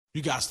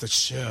You got to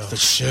chill.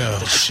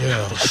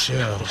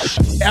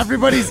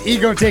 Everybody's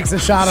ego takes a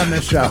shot on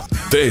this show.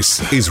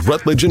 This is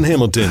Rutledge and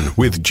Hamilton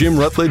with Jim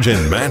Rutledge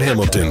and Matt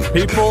Hamilton.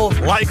 People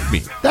like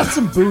me. That's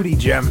some booty,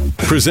 Jim.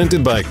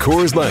 Presented by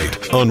Coors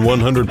Light on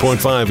 100.5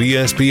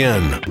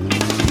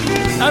 ESPN.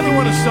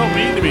 Everyone is so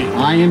mean to me.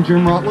 I am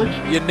Jim Rutledge.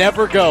 You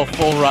never go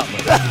full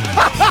Rutledge.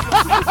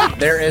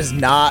 There is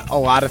not a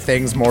lot of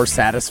things more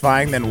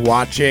satisfying than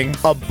watching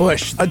a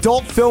bush.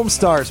 Adult film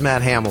stars,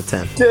 Matt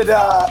Hamilton. Did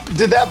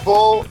that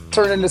bull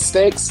turn into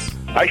steaks?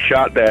 I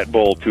shot that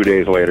bull 2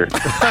 days later.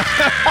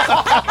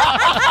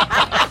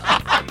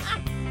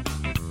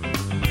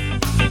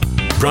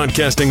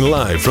 Broadcasting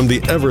live from the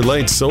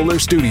Everlight Solar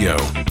Studio.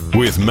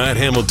 With Matt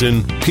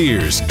Hamilton,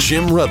 here's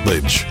Jim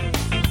Rutledge.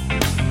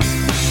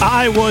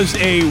 I was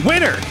a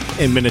winner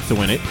in Minute to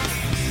Win It,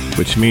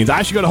 which means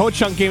I should go to Ho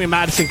Chunk Gaming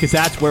Madison because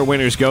that's where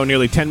winners go.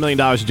 Nearly $10 million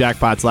in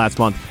jackpots last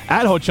month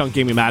at Ho Chunk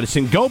Gaming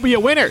Madison. Go be a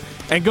winner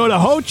and go to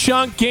Ho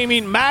Chunk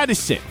Gaming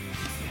Madison.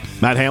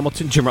 Matt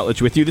Hamilton, Jim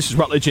Rutledge with you. This is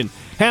Rutledge and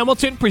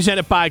Hamilton,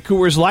 presented by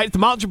Coors Light. The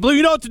mountains are blue.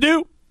 You know what to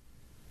do.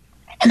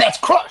 And that's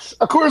crush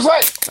a Coors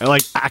Light. I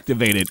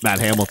activated Matt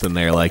Hamilton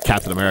there, like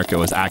Captain America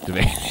was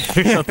activated.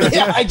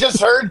 Yeah, I just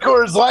heard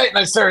Coors Light and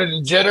I started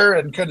to jitter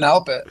and couldn't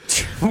help it.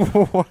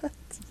 What?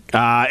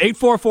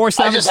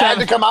 844-77. I just had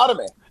to come out of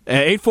me.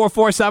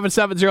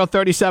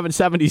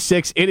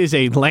 844-770-3776. It is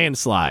a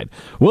landslide.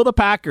 Will the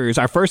Packers,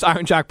 our first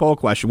Iron Jack poll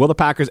question, will the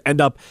Packers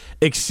end up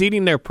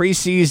exceeding their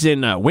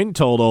preseason win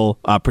total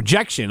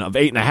projection of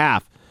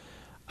 8.5?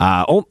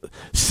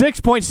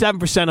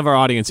 6.7% of our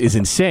audience is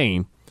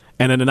insane,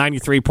 and then the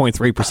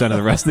 93.3% of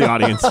the rest of the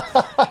audience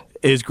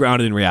is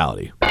grounded in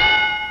reality.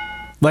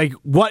 Like,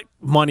 what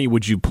money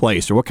would you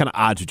place, or what kind of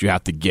odds would you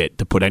have to get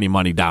to put any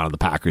money down on the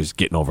Packers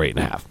getting over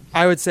 8.5?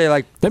 I would say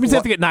that means they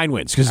have to get 9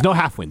 wins because there's no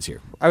half wins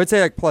here. I would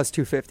say plus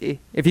 250.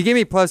 If you give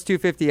me plus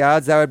 250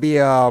 odds, that would be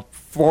a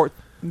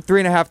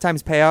 3.5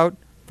 times payout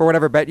for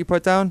whatever bet you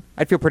put down.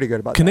 I'd feel pretty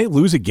good about that. Can they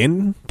lose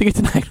again to get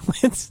to 9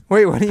 wins?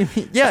 Wait, what do you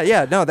mean?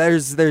 Yeah. No,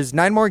 there's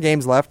 9 more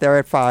games left. They're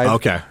at 5.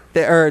 Okay.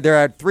 They're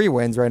at 3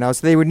 wins right now,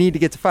 so they would need to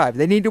get to 5.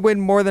 They need to win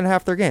more than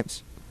half their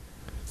games.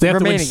 They have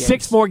to win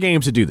 6 more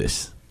games to do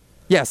this.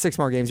 Yeah, 6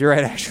 more games. You're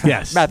right, actually.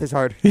 Yes. Math is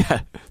hard. Yeah.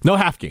 No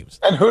half games.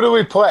 And who do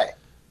we play?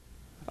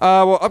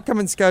 Well,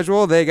 upcoming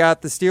schedule, they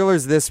got the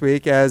Steelers this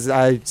week, as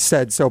I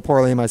said so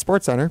poorly in my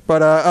Sports Center.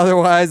 But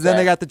otherwise, then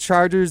they got the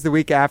Chargers the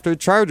week after.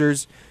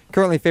 Chargers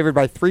currently favored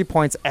by 3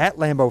 points at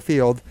Lambeau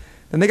Field.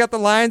 Then they got the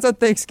Lions on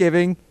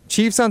Thanksgiving,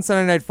 Chiefs on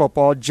Sunday Night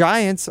Football,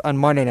 Giants on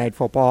Monday Night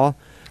Football.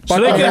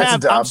 So they could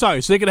have, so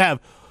they could have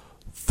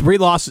 3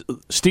 losses,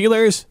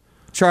 Steelers,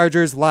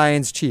 Chargers,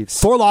 Lions, Chiefs.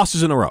 4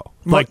 losses in a row.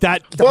 Like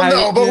that. Well,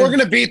 no, but we're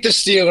going to beat the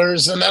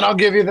Steelers, and then I'll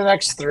give you the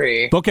next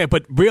 3. Okay,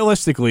 but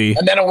realistically,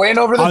 and then a win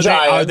over the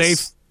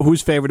Giants.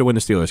 Who's favored to win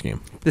the Steelers game?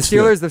 The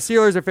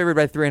Steelers are favored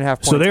by 3.5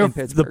 points in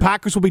Pittsburgh. The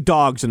Packers will be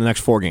dogs in the next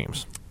 4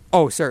 games.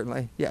 Oh,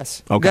 certainly,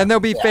 yes. Okay. Then they'll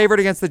be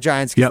favored against the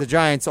Giants because the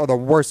Giants are the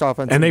worst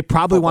offense. And they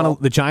probably want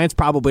to. The Giants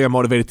probably are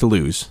motivated to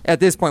lose at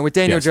this point with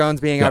Daniel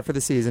Jones being out for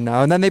the season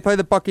now. And then they play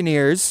the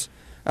Buccaneers.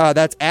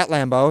 That's at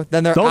Lambeau.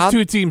 Then those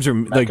 2 teams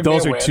are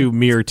those are 2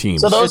 mirror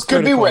teams. So those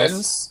could be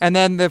wins. And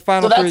then the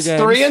final 3 games. So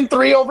that's 3 and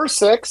 3 over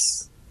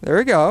 6. There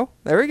we go.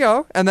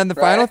 And then the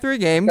final 3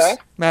 games,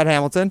 Matt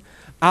Hamilton,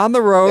 on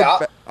the road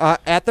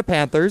at the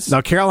Panthers.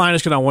 Now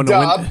Carolina's going to want to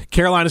win.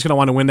 Carolina's going to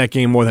want to win that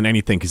game more than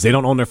anything because they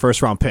don't own their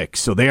first round pick.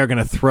 So they are going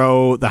to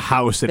throw the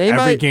house at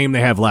every game they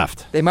have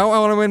left. They might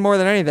want to win more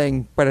than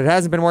anything, but it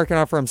hasn't been working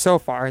out for them so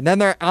far. And then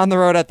they're on the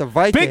road at the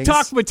Vikings. Big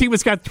talk from a team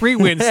that's got 3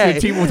 wins to a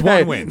team with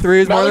 1 win.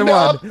 3 is more than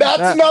 1.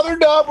 That's another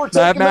dub. We're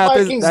taking the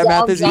Vikings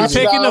down. You're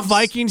taking the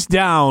Vikings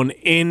down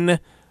in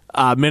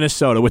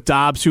Minnesota with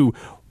Dobbs, who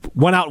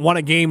went out and won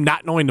a game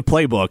not knowing the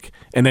playbook,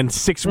 and then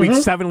 6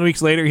 weeks, 7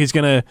 weeks later, he's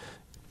going to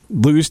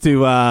lose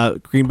to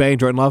Green Bay and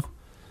Jordan Love?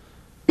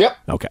 Yep.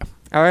 Okay.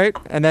 All right.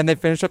 And then they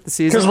finish up the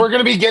season. Because we're going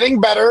to be getting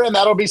better, and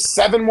that'll be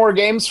 7 more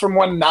games from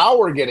when now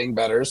we're getting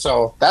better.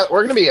 So that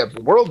we're going to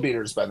be world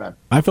beaters by then.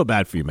 I feel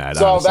bad for you, Matt.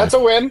 So honestly. that's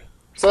a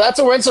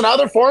win. So now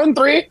they're 4 and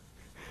 3.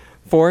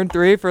 4 and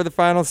 3 for the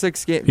final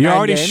 6 games. You're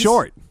already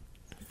short.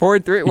 4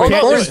 and 3. Well, Wait,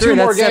 4 and 3.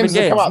 That's 7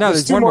 games. No,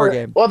 there's 1 more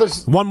game. Well,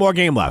 there's 1 more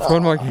game left.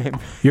 1 more game.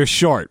 You're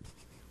short.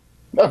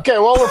 Okay,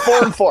 well, we're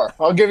 4 and 4.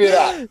 I'll give you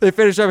that. They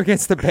finish up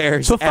against the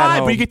Bears. So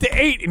 5, but you get to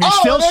 8, and you're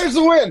still. There's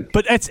the win.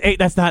 But that's 8.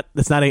 That's not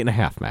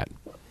 8.5, Matt.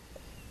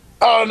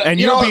 Oh, and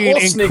you're being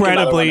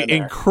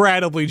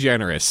incredibly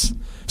generous.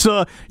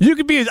 So you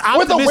could be as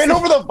optimistic. With the win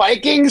over the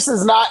Vikings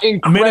is not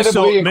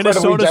incredibly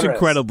Minnesota's generous.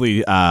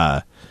 incredibly.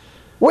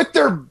 With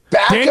their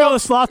backup Daniel the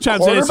Sloth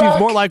chimes in. It seems quarterback?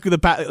 more likely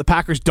the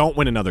Packers don't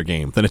win another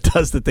game than it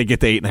does that they get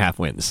to 8.5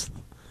 wins.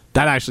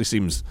 That actually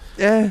seems.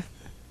 Yeah.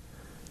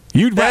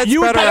 You'd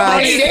better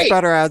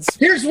odds.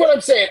 Here's what I'm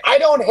saying. I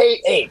don't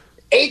hate 8.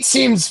 8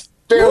 seems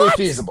fairly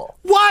feasible.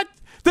 What?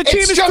 The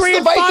team is just 3 the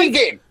and Viking 5.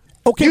 game.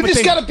 Okay, you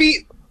just got to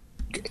beat.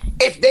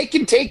 If they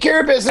can take care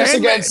of business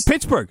against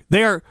Pittsburgh,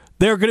 they're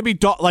going to be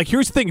like.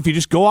 Here's the thing: if you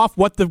just go off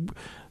what the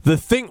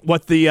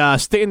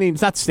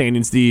standings, not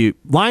standings, the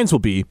lines will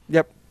be.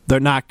 Yep. they're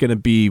not going to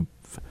be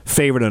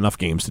favored in enough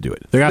games to do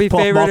it. They're going to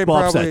have multiple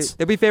upsets.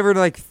 They'll be favored in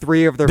like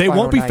 3 of their They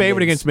final won't be 9 favored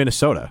games. against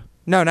Minnesota.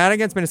 No, not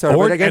against Minnesota,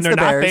 but against and the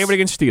Bears. they're not favored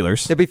against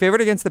Steelers. They'll be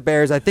favored against the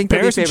Bears. I think they'll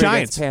be Bears and favored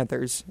Giants. against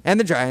Panthers and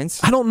the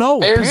Giants. I don't know.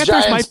 Bears, Panthers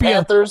Giants, might be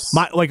Panthers.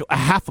 like a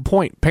half a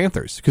point.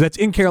 Panthers, because that's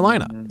in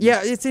Carolina.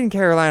 Yeah, it's in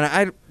Carolina.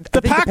 I The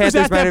think Packers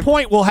the at that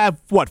point will have,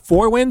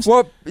 4 wins?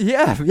 Well,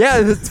 yeah.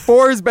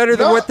 4 is better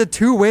than No. what the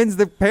 2 wins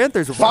the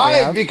Panthers will probably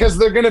 5 have. because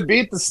they're going to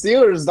beat the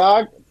Steelers,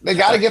 dog. They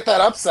got to get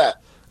that upset.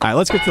 All right,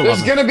 let's get to the There's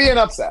love. going to be an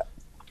upset.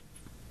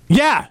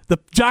 Yeah, the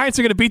Giants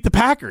are going to beat the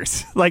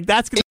Packers. Like,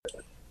 that's going to...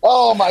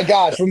 Oh, my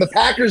gosh. When the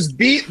Packers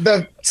beat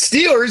the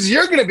Steelers,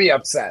 you're going to be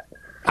upset.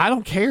 I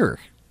don't care.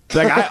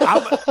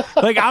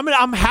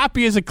 I'm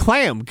happy as a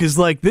clam because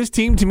this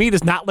team to me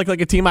does not look like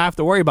a team I have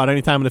to worry about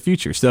anytime in the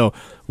future. So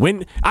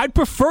I'd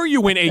prefer you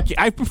win 8.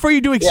 I prefer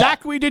you do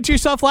exactly what you did to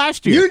yourself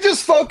last year. You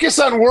just focus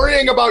on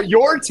worrying about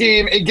your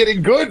team and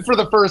getting good for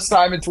the first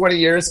time in 20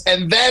 years,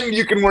 and then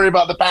you can worry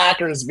about the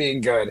Packers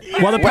being good.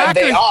 Well, the when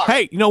Packers. they are.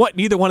 Hey, you know what?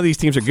 Neither one of these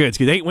teams are good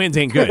because 8 wins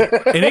ain't good.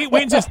 And 8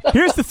 wins is.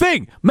 Here's the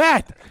thing,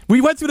 Matt. We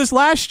went through this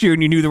last year,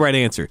 and you knew the right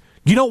answer.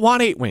 You don't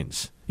want 8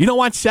 wins. You don't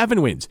want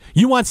 7 wins.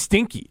 You want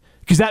stinky.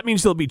 Because that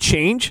means there'll be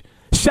change.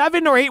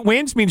 7 or 8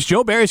 wins means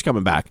Joe Barry's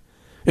coming back.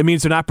 It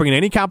means they're not bringing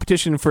any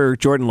competition for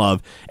Jordan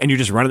Love, and you're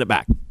just running it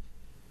back.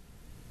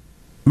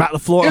 Matt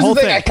LaFleur, Here's whole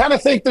the thing. thing. I kind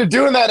of think they're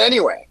doing that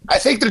anyway.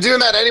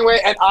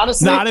 And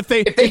honestly, Not if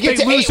they get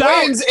to lose 8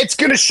 out. wins, it's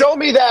going to show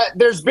me that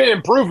there's been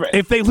improvement.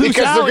 If they lose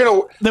because out, they're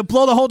gonna, they'll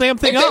blow the whole damn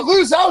thing if up. they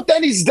lose out,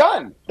 then he's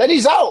done. Then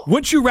he's out.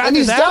 Wouldn't you rather Then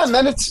he's that? done.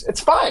 Then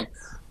it's fine.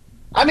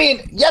 I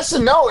mean, yes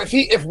and no.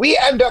 If we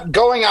end up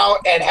going out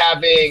and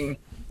having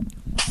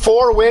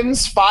 4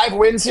 wins, 5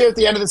 wins here at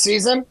the end of the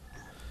season,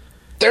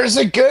 there's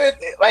a good,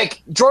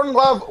 Jordan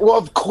Love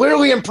will have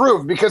clearly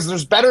improved because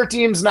there's better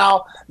teams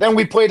now than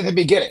we played at the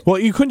beginning. Well,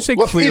 you couldn't say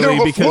Either clearly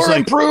because LaFleur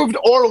improved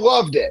or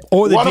Love did.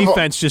 or the One of them.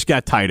 defense just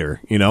got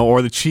tighter,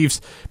 or the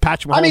Chiefs,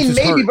 Patrick Mahomes is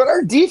maybe, hurt. but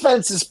our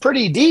defense is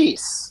pretty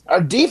decent.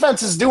 Our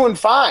defense is doing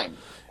fine.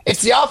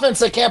 It's the offense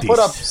that can't put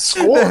up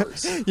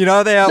scores. They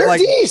have They're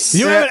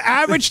decent. You have an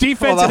average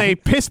defense Hold and on. a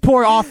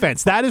piss-poor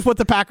offense. That is what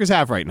the Packers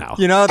have right now.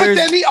 But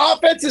then the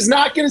offense is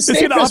not going to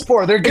stay piss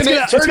poor. They're going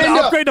to turn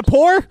into upgrade to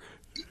poor?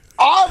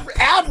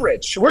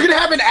 average. We're going to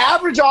have an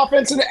average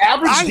offense and an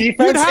average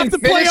defense. You'd have and to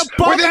play finish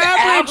above with an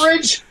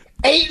average.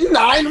 8 and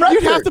 9 record.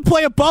 You'd have to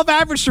play above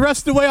average the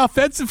rest of the way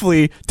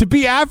offensively to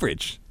be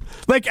average.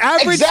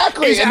 Average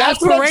Exactly, is and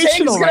that's what I'm saying is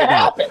aspirational gonna right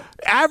now. happen.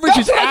 Average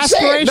That's is what I'm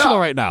saying. aspirational No.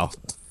 right now.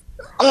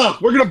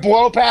 We're going to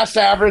blow past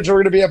average. We're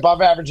going to be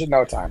above average in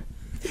no time.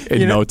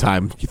 In no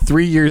time.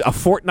 3 years, a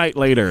fortnight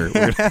later.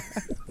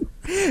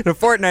 In a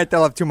fortnight,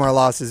 they'll have 2 more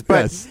losses.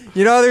 But, Yes.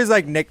 there's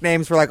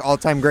nicknames for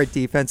all-time great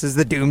defenses.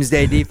 The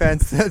Doomsday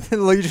defense, the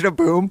Legion of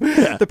Boom,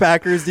 the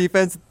Packers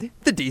defense,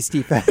 the Deese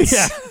defense.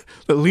 Yeah.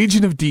 The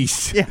Legion of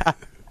Deese. Yeah.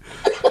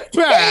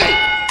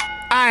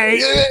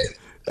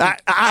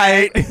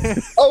 A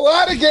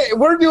lot of games.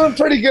 We're doing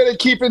pretty good at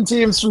keeping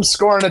teams from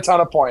scoring a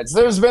ton of points.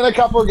 There's been a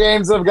couple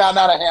games that have gotten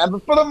out of hand,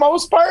 but for the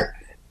most part,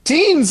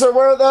 teens are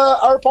where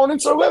our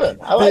opponents are living.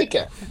 I like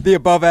it. The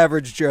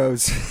above-average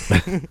Joes.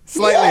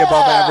 Slightly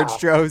above-average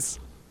Joes.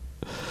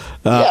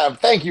 Yeah,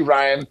 thank you,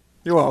 Ryan.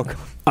 You're welcome.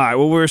 All right,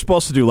 well, we were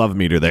supposed to do Love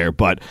Meter there,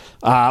 but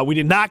we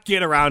did not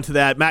get around to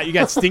that. Matt, you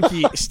got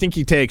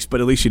stinky takes, but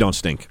at least you don't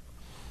stink.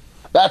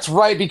 That's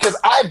right, because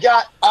I've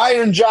got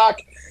Iron Jock.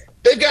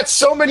 They've got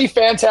so many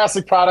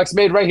fantastic products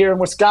made right here in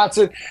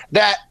Wisconsin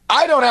that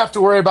I don't have to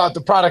worry about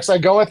the products I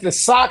go with. The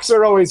socks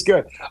are always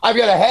good. I've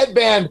got a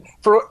headband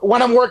for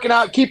when I'm working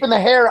out, keeping the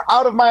hair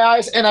out of my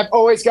eyes, and I've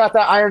always got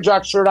that Iron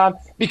Jock shirt on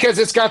because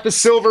it's got the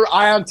silver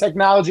ion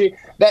technology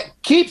that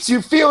keeps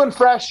you feeling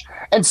fresh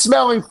and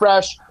smelling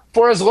fresh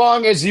for as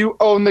long as you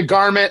own the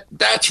garment.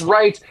 That's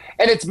right.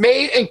 And it's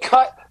made and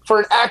cut for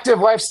an active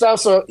lifestyle,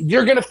 so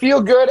you're going to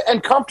feel good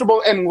and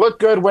comfortable and look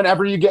good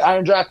whenever you get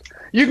Iron Jock.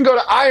 You can go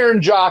to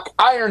Iron Jock,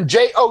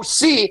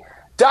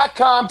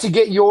 IronJoc.com to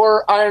get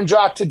your Iron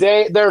Jock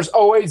today. There's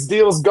always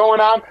deals going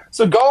on,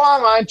 so go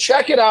online,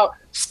 check it out,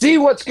 see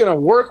what's going to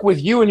work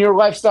with you and your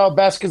lifestyle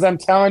best, because I'm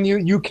telling you,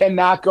 you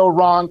cannot go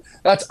wrong.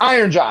 That's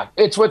Iron Jock.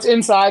 It's what's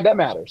inside that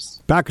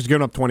matters. Packers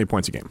giving up 20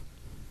 points a game.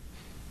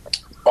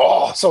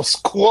 Oh, so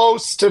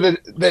close to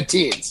the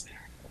teens.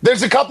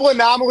 There's a couple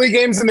anomaly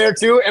games in there,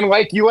 too, and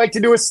like you like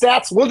to do with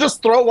stats, we'll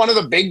just throw one of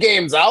the big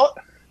games out,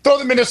 throw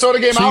the Minnesota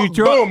game out,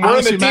 boom, we're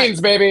in the teens,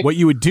 baby. What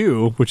you would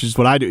do, which is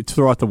what I do,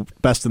 throw out the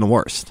best and the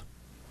worst.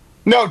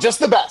 No, just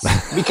the best,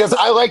 because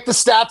I like the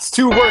stats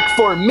to work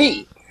for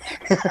me.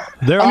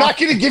 I'm not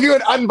going to give you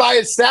an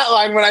unbiased stat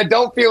line when I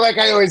don't feel like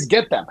I always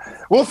get them.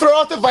 We'll throw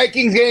out the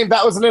Vikings game.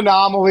 That was an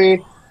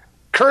anomaly.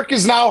 Kirk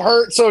is now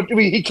hurt, so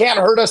he can't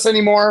hurt us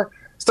anymore.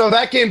 So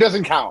that game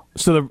doesn't count.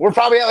 So we're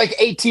probably at like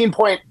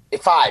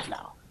 18.5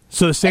 now.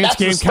 So the Saints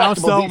game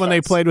counts, though, when they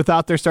played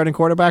without their starting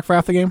quarterback for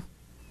half the game?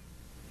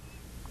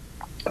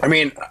 I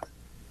mean,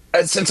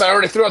 since I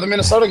already threw out the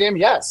Minnesota game,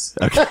 yes.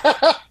 Okay.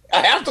 I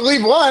have to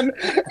leave one.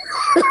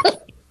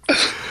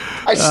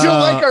 I still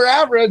like our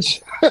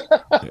average.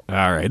 All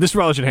right. This is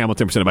Rutledge and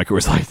Hamilton presented by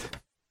Coors Light.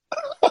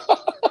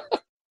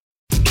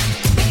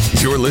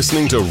 You're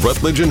listening to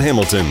Rutledge and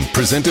Hamilton,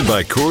 presented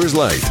by Coors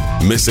Light.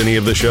 Miss any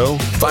of the show?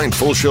 Find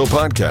full show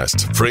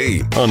podcasts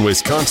free on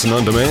Wisconsin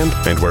On Demand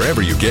and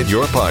wherever you get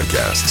your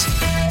podcasts.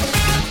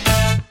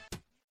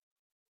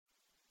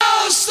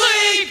 No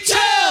sleep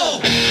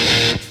till.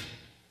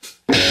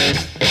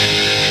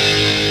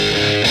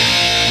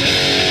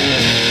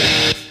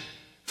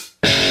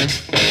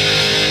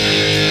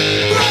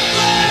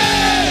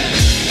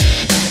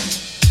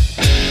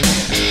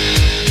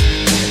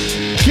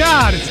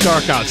 God, it's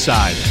dark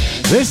outside.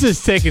 This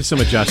is taking some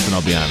adjustment,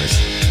 I'll be honest.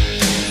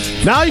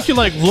 Now you can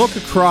look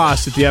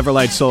across at the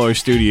Everlight Solar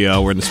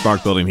Studio. We're in the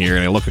Spark building here,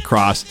 and I look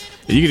across,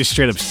 and you can just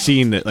straight up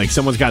see that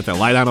someone's got their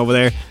light on over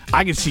there.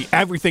 I can see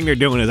everything they're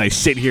doing as I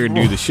sit here and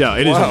do the show.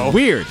 It is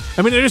weird.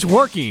 I mean, they're just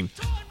working,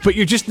 but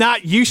you're just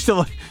not used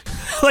to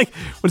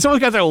when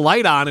someone's got their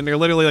light on and they're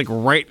literally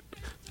right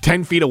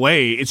 10 feet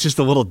away. It's just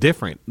a little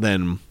different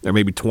than or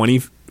maybe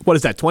 20. What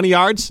is that? 20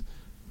 yards?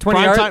 20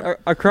 yards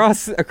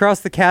across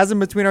the chasm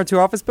between our two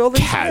office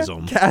buildings?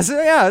 Chasm.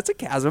 Yeah, it's a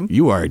chasm.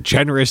 You are a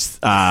generous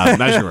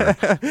measurer.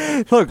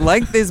 Look,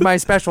 length is my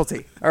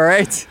specialty, all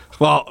right?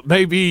 Well,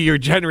 maybe you're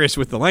generous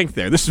with the length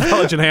there. This is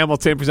Rutledge and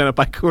Hamilton presented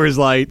by Coors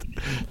Light.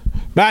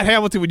 Matt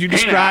Hamilton, would you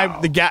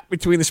describe the gap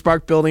between the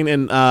Spark building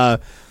and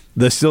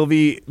the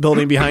Sylvie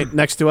building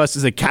next to us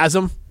as a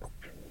chasm?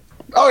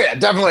 Oh, yeah,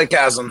 definitely a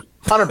chasm.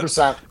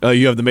 100%. Oh,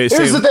 you have the same.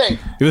 Here's the thing.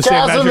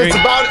 Chasm,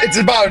 it's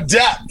about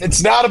depth.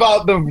 It's not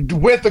about the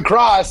width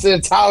across.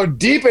 It's how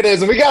deep it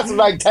is. And we got some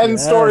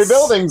 10-story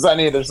buildings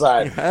on either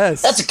side.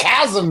 Yes. That's a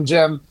chasm,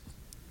 Jim.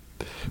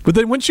 But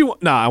then once you...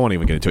 No, I won't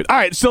even get into it. All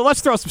right, so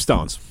let's throw some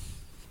stones.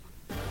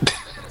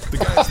 The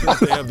guys think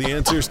they have the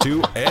answers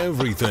to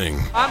everything.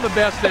 I'm the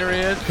best there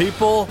is.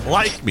 People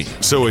like me.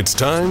 So it's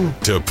time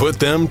to put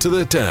them to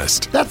the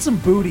test. That's some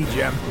booty,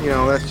 Jim.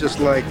 That's just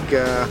like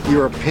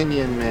your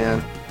opinion,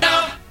 man.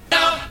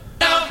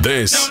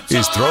 This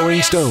is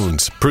Throwing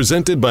Stones,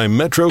 presented by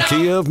Metro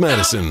Kia of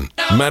Madison,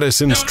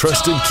 Madison's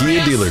trusted Kia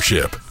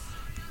dealership.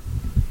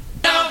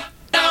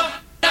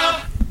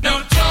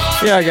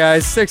 Yeah,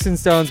 guys, sticks and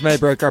stones may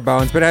break our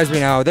bones, but as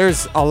we know,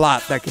 there's a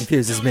lot that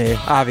confuses me,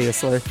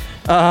 obviously.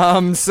 So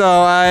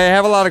I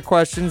have a lot of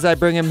questions. I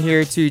bring them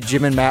here to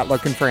Jim and Matt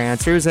looking for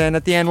answers, and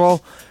at the end,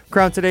 we'll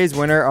crown today's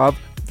winner of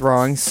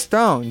Throwing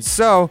Stones.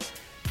 So,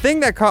 thing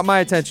that caught my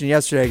attention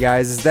yesterday,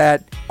 guys, is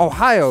that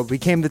Ohio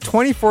became the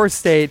 24th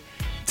state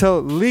to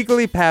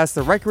legally pass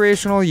the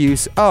recreational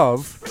use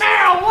of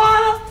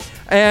marijuana.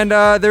 And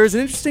there was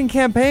an interesting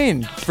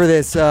campaign for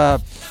this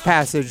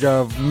passage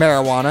of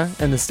marijuana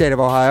in the state of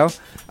Ohio.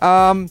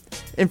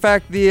 In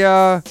fact,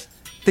 the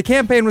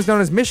campaign was known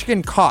as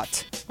Michigan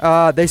Caught.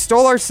 They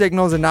stole our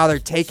signals, and now they're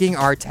taking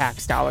our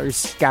tax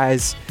dollars,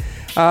 guys.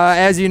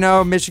 As you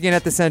know, Michigan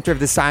at the center of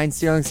the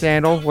sign-stealing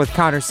scandal with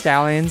Connor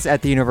Stallions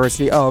at the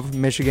University of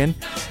Michigan.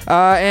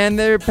 And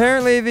they're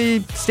apparently the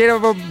state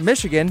of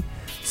Michigan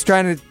is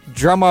trying to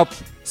drum up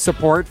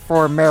support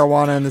for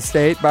marijuana in the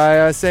state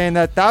by saying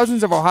that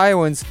thousands of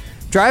Ohioans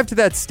drive to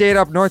that state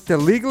up north to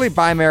legally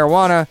buy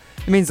marijuana.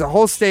 It means the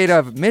whole state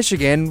of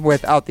Michigan,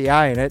 without the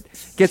I in it,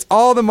 gets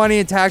all the money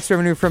and tax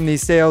revenue from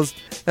these sales.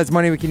 That's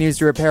money we can use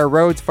to repair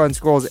roads, fund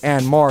schools,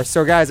 and more.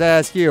 So, guys, I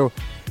ask you,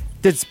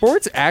 did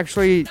sports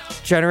actually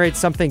generate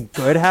something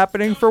good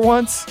happening for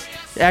once?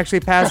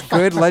 Actually pass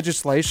good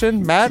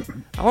legislation? Matt,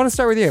 I want to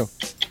start with you.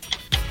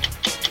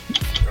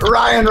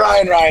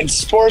 Ryan.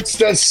 Sports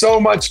does so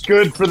much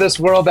good for this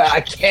world that I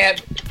can't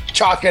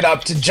chalk it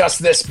up to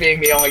just this being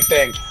the only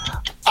thing.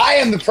 I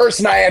am the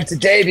person I am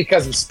today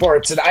because of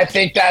sports, and I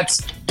think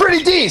that's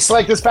pretty decent,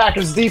 like this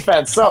Packers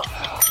defense. So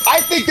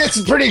I think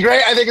that's pretty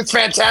great. I think it's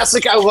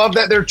fantastic. I love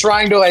that they're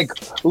trying to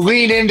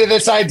lean into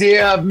this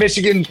idea of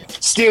Michigan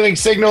stealing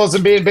signals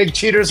and being big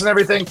cheaters and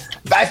everything.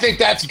 I think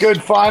that's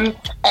good fun,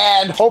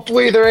 and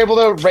hopefully they're able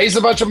to raise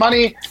a bunch of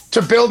money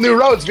to build new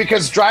roads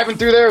because driving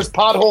through there is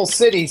pothole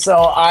city. So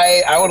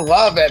I would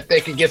love if they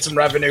could get some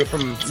revenue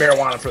from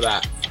marijuana for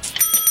that.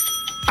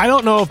 I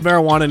don't know if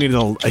marijuana needs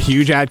a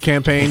huge ad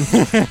campaign.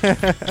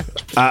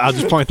 I'll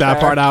just point that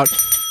part out.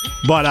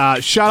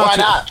 But shout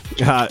out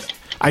to... Why not?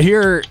 I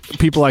hear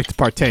people like to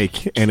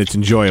partake, and it's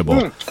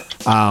enjoyable.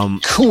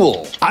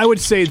 Cool. I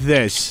would say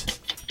this.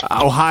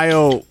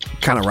 Ohio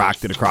kind of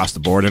rocked it across the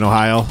board in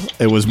Ohio.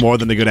 It was more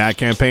than a good ad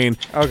campaign.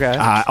 Okay.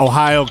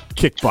 Ohio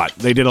kicked butt.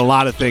 They did a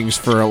lot of things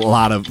they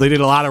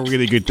did a lot of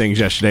really good things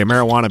yesterday,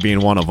 marijuana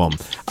being one of them.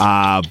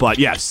 But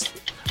yes,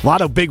 a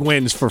lot of big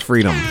wins for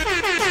freedom.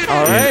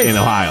 All right. In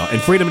Ohio.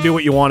 And freedom to do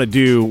what you want to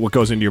do, what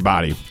goes into your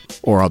body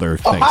or other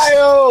things.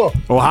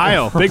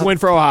 Ohio. Big win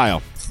for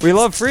Ohio. We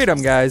love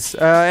freedom, guys.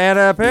 And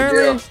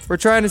apparently we're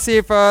trying to see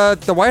if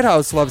the White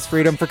House loves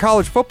freedom for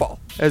college football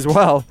as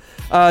well.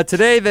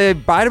 Today, the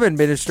Biden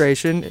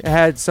administration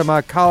had some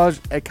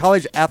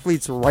college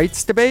athletes'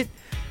 rights debate.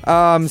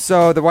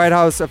 So the White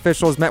House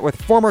officials met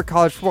with former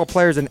college football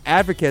players and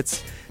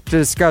advocates to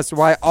discuss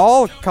why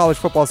all college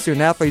football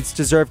student athletes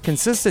deserve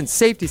consistent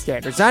safety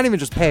standards. Not even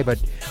just pay, but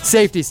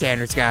safety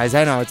standards, guys.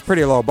 I know it's a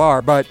pretty low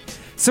bar, but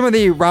some of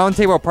the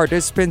roundtable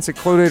participants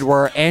included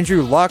were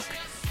Andrew Luck,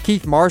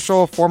 Keith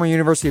Marshall, former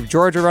University of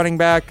Georgia running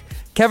back,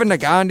 Kevin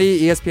Nagandi,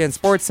 ESPN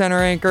Sports Center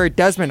anchor,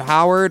 Desmond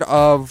Howard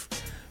of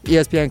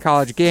ESPN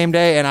College Game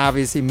Day, and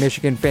obviously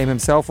Michigan fame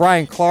himself,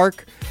 Ryan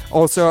Clark,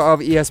 also of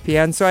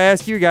ESPN. So I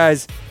ask you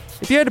guys,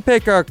 if you had to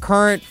pick a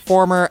current,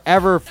 former,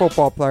 ever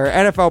football player,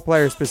 NFL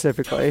player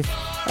specifically,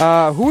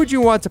 who would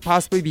you want to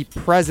possibly be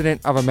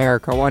president of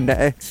America one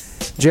day?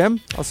 Jim,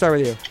 I'll start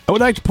with you. I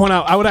would like to point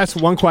out, I would ask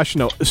one question,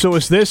 though. So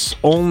is this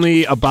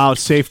only about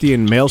safety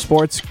in male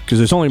sports? Because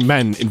there's only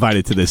men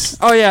invited to this.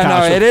 Oh, yeah,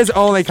 no, it is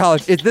only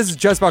college. This is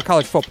just about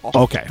college football.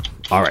 Okay.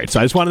 All right. So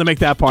I just wanted to make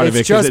that part of it.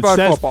 It's just about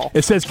football.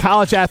 It says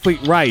college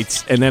athlete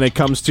rights, and then it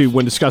comes to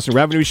when discussing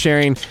revenue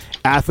sharing,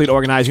 athlete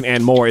organizing,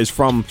 and more is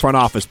from front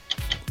office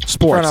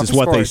sports is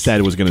what they said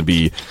it was going to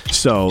be.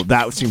 So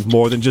that seems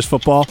more than just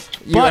football.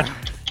 But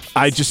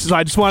I just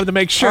wanted to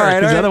make sure,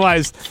 because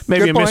otherwise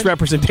maybe a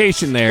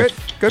misrepresentation there.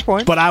 Good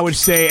point. But I would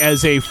say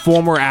as a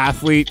former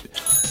athlete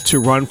to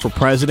run for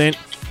president,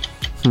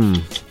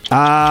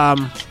 I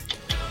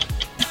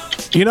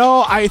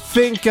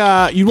think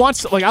you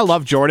want, like, I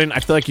love Jordan. I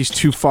feel like he's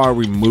too far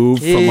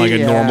removed from like a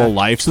normal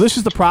life. So this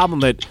is the problem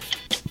that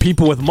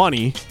people with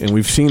money, and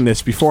we've seen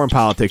this before in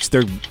politics,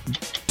 they're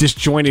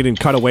disjointed and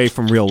cut away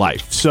from real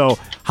life. So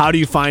how do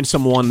you find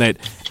someone that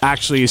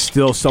actually is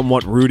still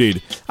somewhat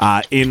rooted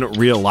in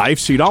real life?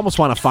 So you'd almost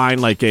want to find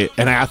like an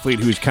athlete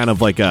who's kind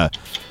of like a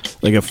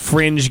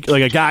fringe,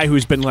 like a guy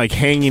who's been like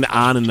hanging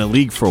on in the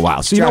league for a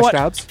while. So Josh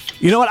Dobbs.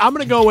 You know what? I'm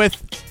going to go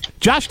with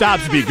Josh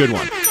Dobbs would be a good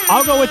one.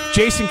 I'll go with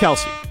Jason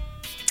Kelce.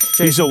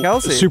 He's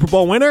a Super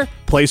Bowl winner,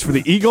 plays for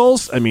the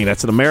Eagles. I mean,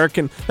 that's an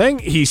American thing.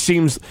 He's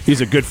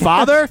a good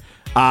father.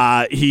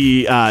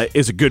 He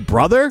is a good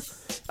brother.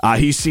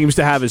 He seems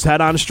to have his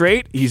head on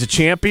straight. He's a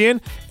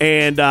champion,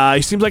 and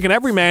he seems like an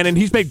everyman, and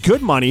he's made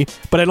good money,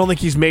 but I don't think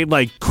he's made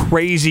like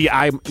crazy,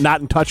 I'm not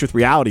in touch with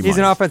reality money. He's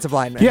an offensive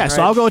lineman. Yeah,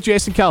 so I'll go with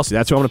Jason Kelce.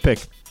 That's who I'm going to pick.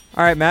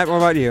 All right, Matt, what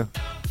about you?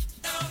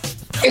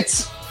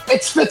 It's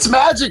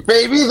Fitzmagic,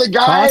 baby. The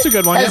guy that's a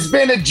good one, has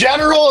been a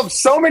general of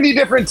so many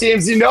different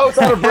teams. He knows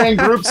how to bring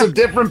groups of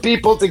different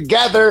people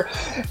together.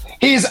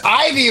 He's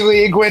Ivy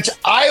League, which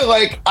I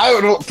like. I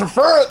would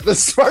prefer the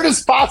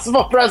smartest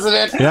possible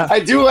president. Yeah. I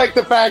do like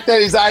the fact that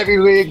he's Ivy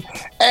League.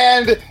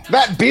 And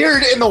that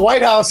beard in the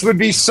White House would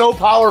be so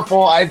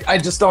powerful. I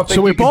just don't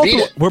think we can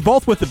beat it. We're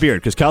both with the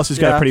beard, because Kelsey's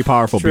got a pretty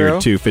powerful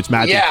beard, too.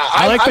 Fitzmagic. Yeah,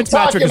 I like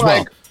Fitzmagic as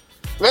well.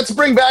 Let's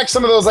bring back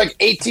some of those like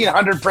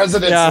 1800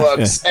 presidents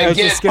looks and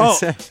get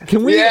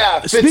can we? Yeah,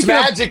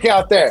 Fitzmagic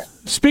out there.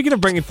 Speaking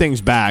of bringing things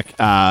back,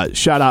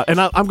 shout out,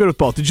 and I'm good with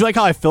both. Did you like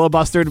how I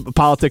filibustered a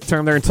politic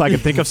term there until I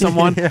could think of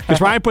someone?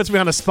 Because Ryan puts me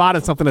on the spot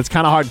on something that's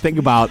kind of hard to think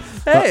about.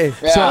 Hey,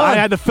 so I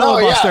had to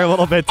filibuster a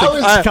little bit to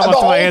come up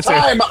to my answer.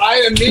 The whole time,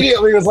 I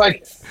immediately was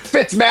like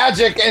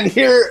Fitzmagic, and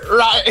here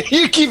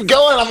you keep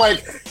going. I'm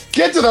like,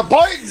 get to the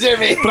point,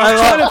 Jimmy. But I'm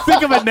trying to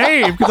think of a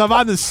name because I'm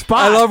on the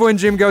spot. I love when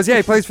Jim goes,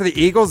 he plays for the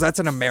Eagles. That's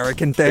an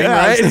American thing,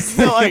 right? It's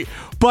still like,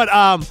 but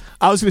I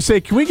was going to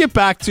say, can we get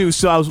back to,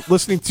 so I was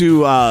listening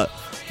to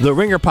the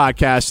Ringer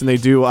podcast, and they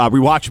do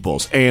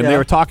rewatchables, and they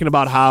were talking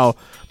about how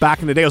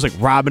back in the day it was like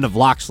Robin of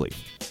Locksley.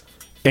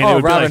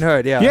 And Robin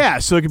Hood, yeah. Yeah,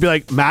 so it could be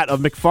like Matt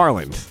of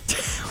McFarland.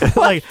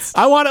 Like,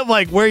 I want it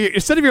like where you,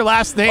 instead of your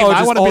last name,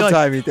 I want to be like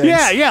old-timey things.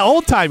 Yeah,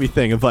 old-timey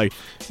thing of like,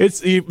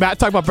 Matt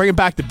talked about bringing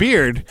back the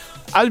beard.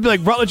 I would be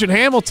like Rutledge and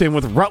Hamilton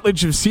with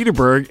Rutledge of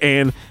Cedarburg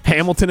and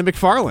Hamilton and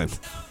McFarland.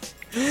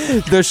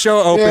 The show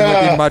open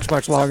would be much,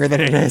 much longer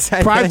than it is.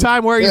 Prime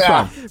time, where are you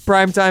from?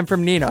 Prime time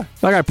from Nina.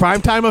 Okay,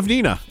 prime time of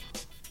Nina.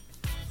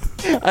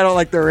 I don't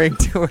like the ring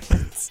to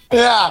it.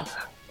 Yeah.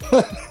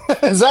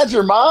 Is that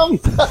your mom?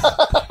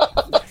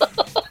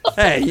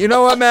 Hey, you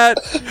know what, Matt?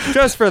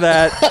 Just for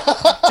that,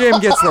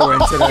 Jim gets the win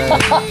today.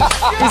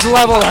 He's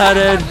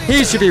level-headed.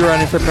 He should be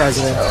running for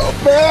president.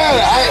 Oh,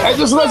 man, I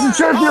just wasn't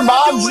sure if your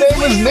mom's name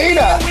was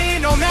Nina.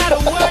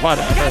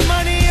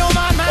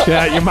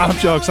 Yeah, your mom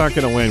jokes aren't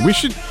going to win. We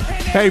should,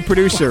 hey,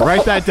 producer,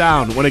 write that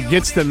down. When it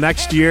gets to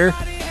next year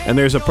and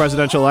there's a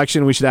presidential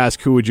election, we should ask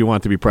who would you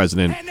want to be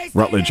president,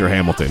 Rutledge or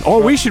Hamilton?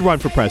 Or we should run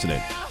for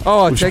president.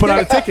 Oh, we should put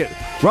out a ticket.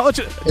 Rutledge,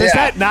 does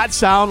that not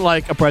sound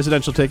like a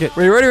presidential ticket?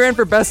 We already ran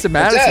for best of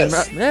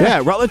Madison.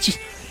 Yeah, Rutledge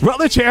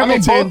Hamilton, I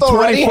mean, both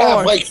already 24.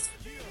 have like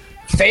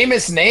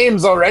famous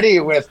names already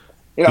with,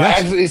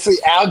 obviously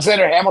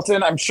Alexander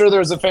Hamilton. I'm sure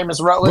there's a famous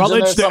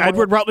Rutledge.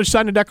 Edward Rutledge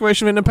signed the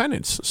Declaration of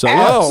Independence. So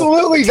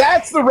absolutely,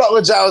 that's the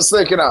Rutledge I was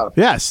thinking of.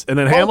 Yes, and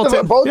then both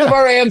Hamilton. Both of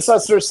our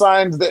ancestors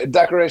signed the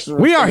Declaration of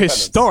Independence. We are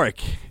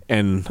historic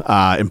and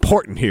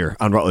important here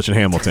on Rutledge and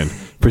Hamilton,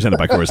 presented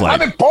by Coors Light.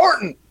 I'm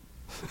important.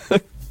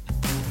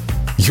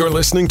 You're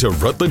listening to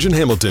Rutledge and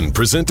Hamilton,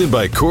 presented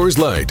by Coors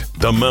Light.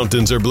 The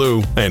mountains are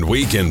blue, and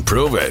we can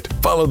prove it.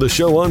 Follow the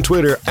show on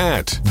Twitter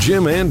at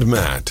Jim and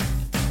Matt.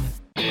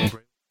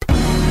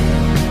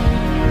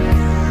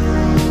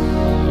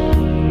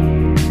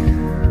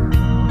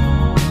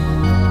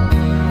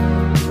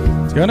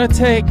 It's gonna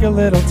take a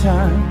little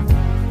time.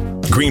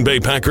 Green Bay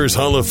Packers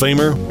Hall of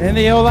Famer And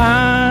the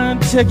O-line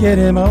to get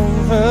him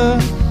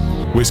over.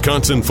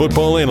 Wisconsin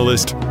football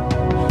analyst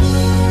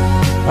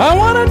I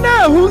wanna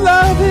know who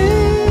love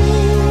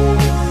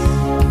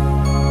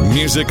is.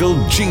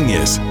 Musical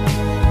genius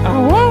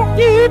I want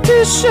you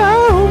to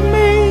show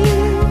me.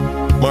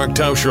 Mark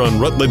Tauscher on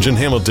Rutledge and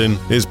Hamilton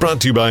is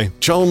brought to you by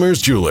Chalmers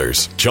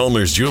Jewelers.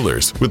 Chalmers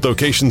Jewelers, with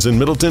locations in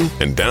Middleton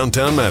and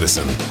downtown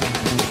Madison.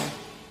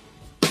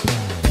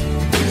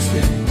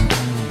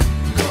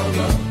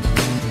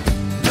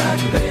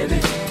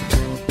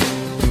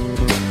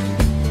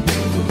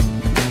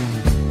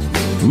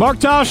 Mark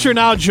Tauscher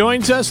now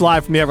joins us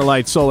live from the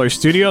Everlight Solar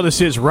Studio.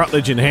 This is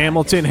Rutledge and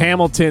Hamilton.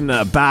 Hamilton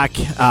back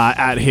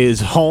at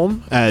his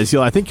home. Are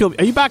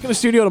you back in the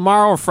studio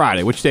tomorrow or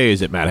Friday? Which day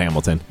is it, Matt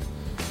Hamilton?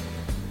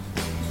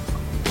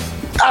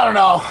 I don't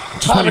know.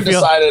 I haven't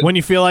decided. When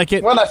you feel like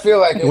it? When I feel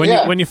like it,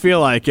 When you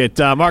feel like it.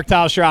 Mark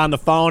Tauscher on the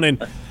phone.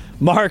 And,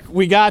 Mark,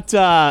 we got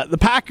the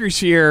Packers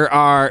here.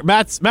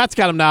 Matt's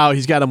got him now.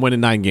 He's got him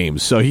winning 9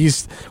 games. So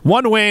he's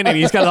one win, and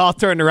he's got it all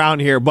turned around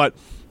here. But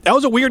that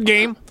was a weird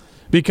game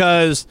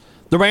because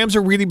the Rams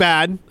are really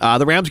bad.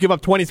 The Rams give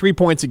up 23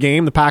 points a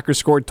game. The Packers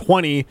scored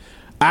 20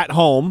 at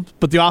home.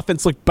 But the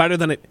offense looked better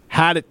than it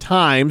had at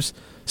times.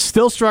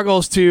 Still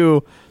struggles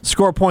to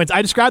score points.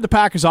 I describe the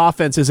Packers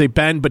offense as a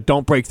bend but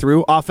don't break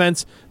through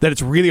offense, that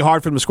it's really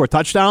hard for them to score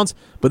touchdowns,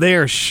 but they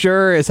are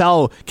sure as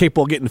hell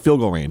capable of getting field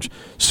goal range.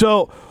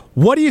 So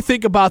what do you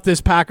think about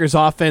this Packers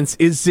offense?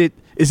 Is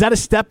that a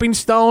stepping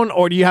stone,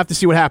 or do you have to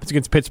see what happens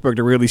against Pittsburgh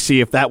to really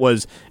see if that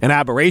was an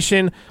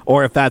aberration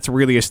or if that's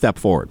really a step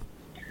forward?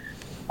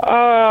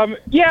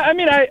 Yeah, I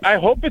mean, I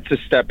hope it's a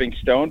stepping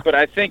stone, but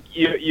I think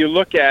you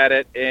look at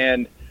it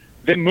and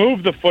they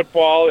moved the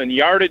football, and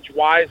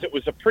yardage-wise, it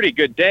was a pretty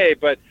good day,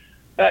 but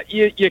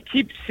you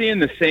keep seeing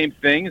the same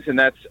things, and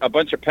that's a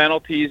bunch of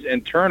penalties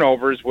and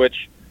turnovers,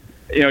 which,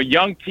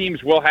 young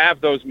teams will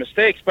have those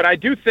mistakes. But I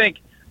do think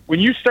when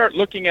you start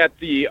looking at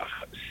the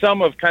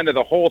sum of kind of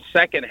the whole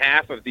second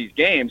half of these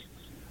games,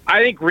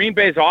 I think Green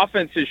Bay's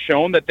offense has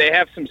shown that they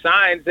have some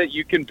signs that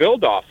you can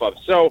build off of.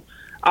 So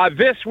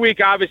this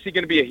week, obviously,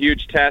 going to be a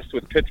huge test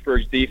with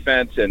Pittsburgh's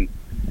defense and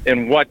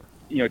what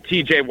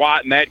T.J.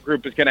 Watt and that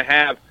group is going to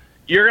have.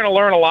 You're going to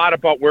learn a lot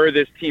about where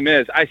this team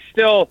is. I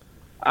still,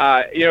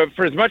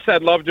 for as much as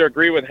I'd love to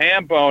agree with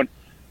Hambone,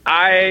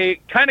 I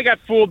kind of got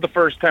fooled the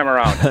first time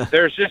around.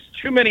 There's just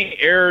too many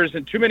errors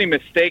and too many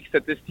mistakes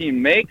that this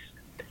team makes.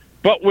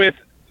 But with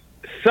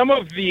some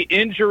of the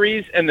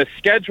injuries and the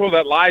schedule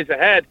that lies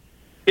ahead,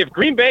 if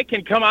Green Bay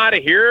can come out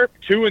of here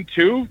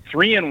 2-2,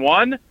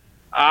 3-1,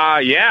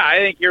 I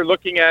think you're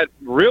looking at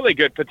really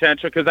good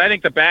potential, because I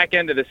think the back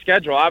end of the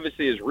schedule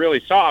obviously is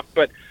really soft,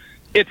 but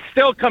it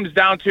still comes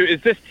down to,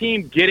 is this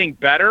team getting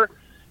better?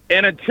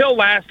 And until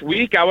last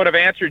week, I would have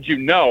answered you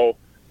no.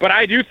 But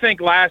I do think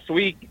last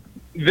week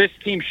this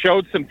team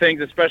showed some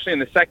things, especially in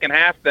the second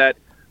half, that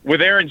with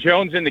Aaron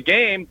Jones in the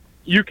game,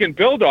 you can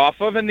build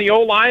off of, and the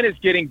O-line is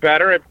getting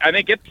better. I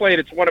think it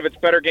played one of its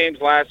better games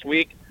last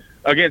week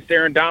against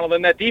Aaron Donald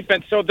in that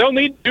defense. So they'll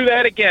need to do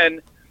that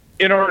again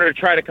in order to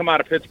try to come out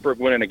of Pittsburgh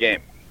winning a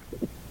game.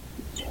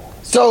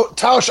 So,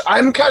 Tausch,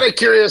 I'm kind of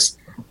curious.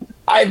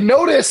 I've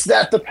noticed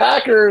that the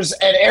Packers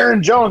and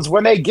Aaron Jones,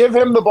 when they give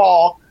him the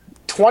ball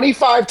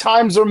 25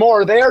 times or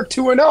more, they are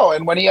 2-0.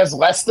 And when he has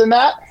less than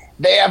that,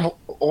 they have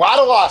a lot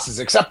of losses,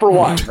 except for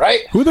one,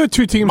 right? Who are the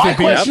two teams My they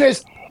beat? question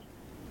is,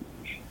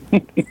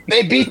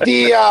 they beat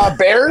the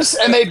Bears,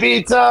 and they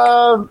beat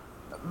oh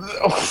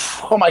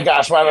my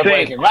gosh, why am I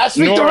blanking? Last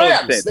week, the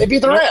Rams. Saints. They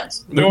beat the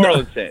Rams. New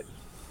Orleans Saints.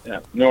 Yeah,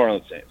 New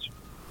Orleans Saints.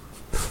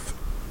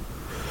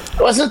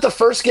 Wasn't it the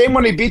first game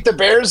when he beat the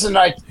Bears and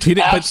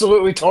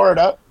absolutely tore it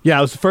up? Yeah,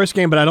 it was the first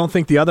game, but I don't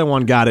think the other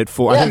one got it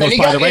for. Yeah, I think then it was he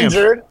by got the Rams.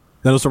 injured.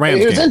 Then it was the Rams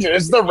He was game. injured.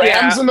 It's the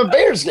Rams and the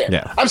Bears game.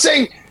 Yeah. I'm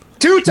saying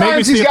 2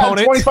 times he's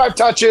gotten 25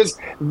 touches.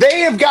 They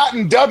have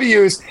gotten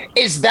W's.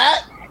 Is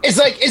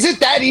it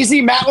that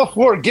easy? Matt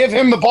LaFleur, give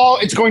him the ball.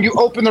 It's going to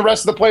open the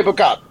rest of the playbook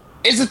up.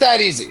 Is it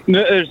that easy?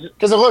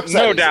 Because it looks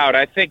no doubt.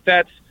 I think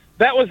that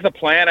was the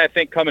plan, I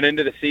think, coming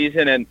into the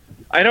season. And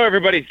I know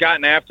everybody's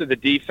gotten after the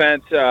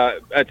defense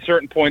at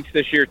certain points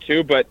this year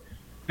too, but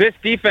this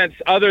defense,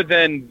 other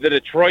than the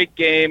Detroit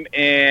game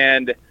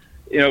and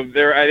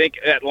I think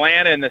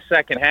Atlanta in the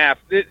second half,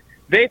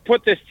 they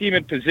put this team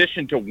in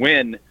position to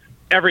win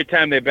every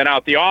time they've been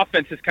out. The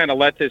offense has kind of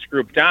let this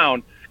group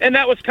down, and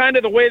that was kind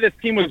of the way this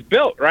team was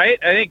built, right?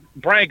 I think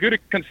Brian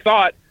Gutekunst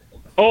thought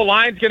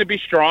O-line's going to be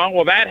strong.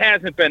 Well, that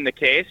hasn't been the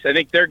case. I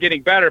think they're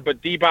getting better,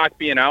 but D-Bach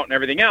being out and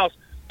everything else.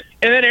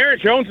 And then Aaron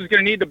Jones is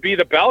going to need to be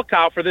the bell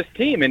cow for this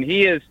team, and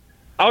he is,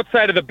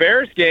 outside of the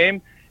Bears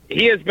game,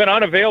 he has been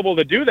unavailable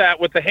to do that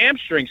with the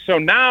hamstring. So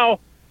now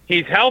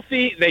he's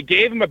healthy. They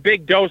gave him a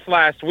big dose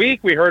last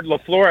week. We heard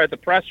LaFleur at the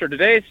presser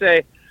today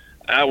say,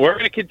 we're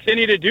going to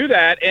continue to do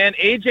that. And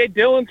A.J.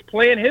 Dillon's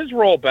playing his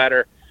role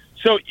better.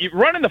 So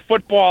running the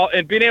football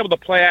and being able to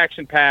play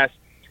action pass,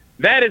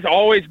 that has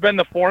always been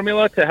the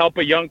formula to help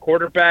a young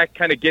quarterback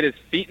kind of get his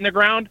feet in the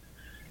ground.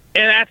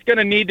 And that's going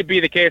to need to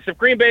be the case. If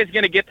Green Bay is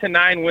going to get to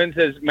 9 wins,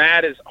 as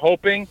Matt is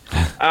hoping,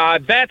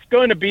 that's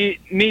going to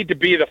need to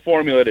be the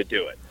formula to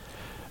do it.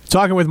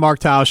 Talking with Mark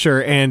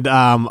Tauscher, and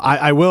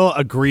I will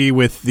agree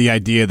with the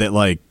idea that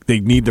like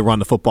they need to run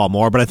the football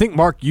more. But I think,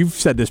 Mark, you've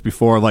said this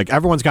before. Like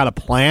everyone's got a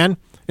plan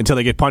until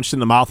they get punched in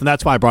the mouth, and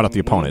that's why I brought up the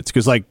opponents,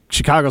 because like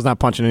Chicago's not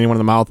punching anyone in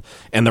the mouth,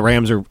 and the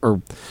Rams are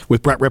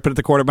with Brett Rippon at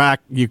the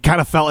quarterback. You kind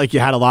of felt like you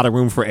had a lot of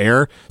room for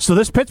error. So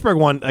this Pittsburgh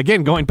one,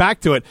 again, going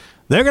back to it,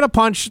 they're going to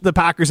punch the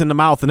Packers in the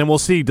mouth, and then we'll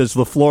see, does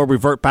LaFleur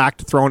revert back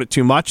to throwing it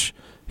too much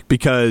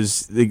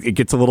because it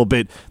gets a little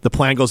bit, the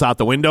plan goes out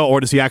the window, or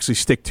does he actually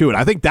stick to it?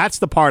 I think that's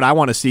the part I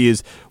want to see,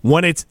 is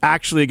when it's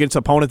actually against an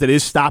opponent that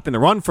is stopping the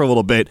run for a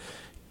little bit,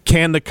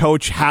 can the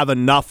coach have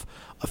enough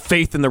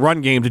faith in the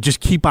run game to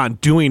just keep on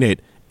doing it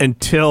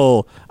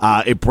until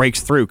it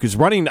breaks through? Because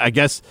running, I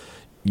guess,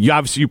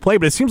 you play,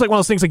 but it seems like one of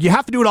those things, like you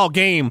have to do it all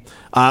game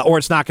or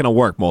it's not going to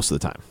work most of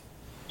the time.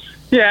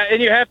 Yeah,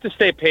 and you have to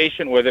stay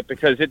patient with it,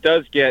 because it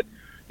does get,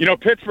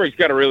 Pittsburgh's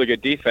got a really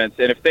good defense,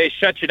 and if they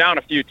shut you down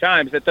a few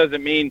times, that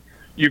doesn't mean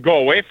you go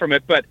away from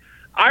it. But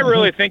I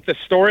really think the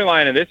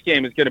storyline of this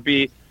game is going to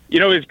be,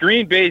 is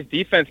Green Bay's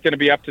defense going to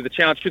be up to the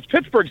challenge? Because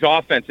Pittsburgh's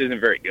offense isn't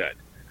very good.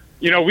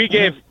 We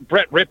gave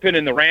Brett Rippon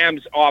and the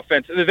Rams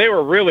offense, they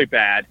were really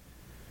bad.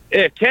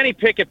 If Kenny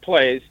Pickett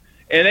plays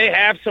and they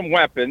have some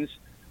weapons,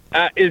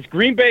 is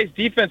Green Bay's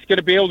defense going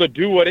to be able to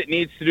do what it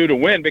needs to do to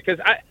win?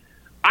 Because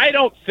I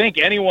don't think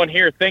anyone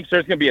here thinks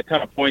there's going to be a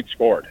ton of points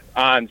scored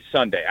on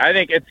Sunday. I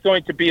think it's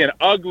going to be an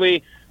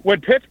ugly –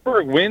 when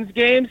Pittsburgh wins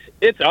games,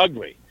 it's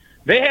ugly.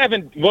 They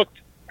haven't looked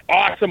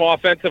awesome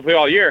offensively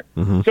all year.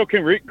 Mm-hmm. So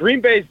can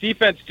Green Bay's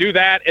defense do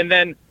that? And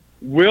then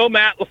will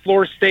Matt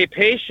LaFleur stay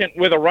patient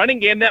with a running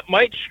game that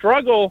might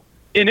struggle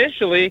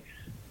initially?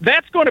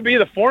 That's going to be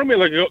the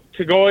formula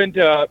to go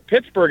into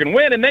Pittsburgh and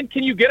win. And then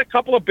can you get a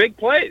couple of big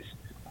plays?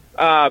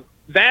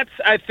 That's,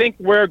 I think,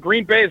 where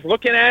Green Bay is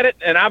looking at it,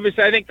 and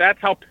obviously I think that's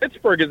how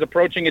Pittsburgh is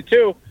approaching it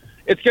too.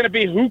 It's going to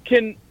be who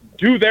can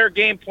do their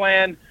game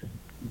plan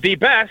the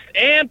best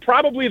and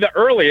probably the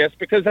earliest,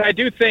 because I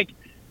do think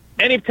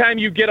anytime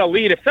you get a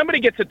lead, if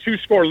somebody gets a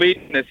 2-score lead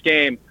in this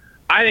game,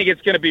 I think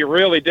it's going to be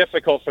really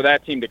difficult for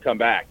that team to come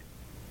back.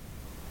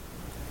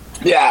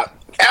 Yeah,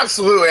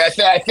 absolutely.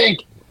 I think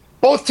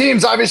both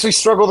teams obviously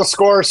struggle to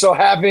score, so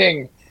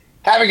having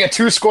a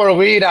 2-score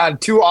lead on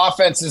 2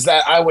 offenses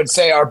that I would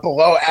say are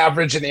below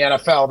average in the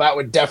NFL, that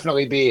would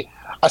definitely be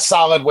a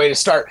solid way to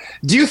start.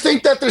 Do you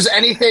think that there's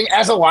anything,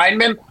 as a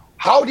lineman,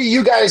 how do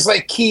you guys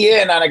key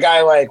in on a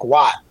guy like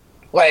Watt?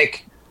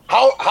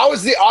 How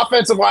is the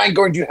offensive line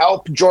going to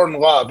help Jordan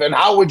Love, and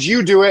how would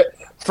you do it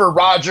for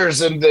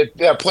Rodgers and the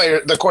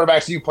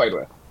quarterbacks you played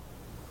with?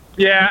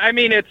 Yeah, I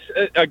mean,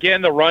 it's,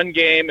 again, the run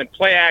game and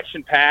play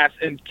action pass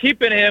and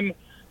keeping him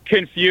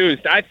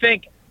confused. I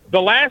think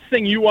the last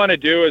thing you want to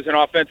do as an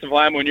offensive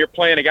lineman when you're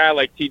playing a guy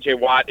like T.J.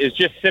 Watt is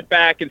just sit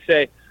back and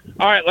say,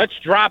 all right, let's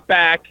drop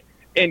back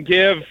and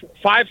give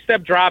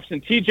 5-step drops,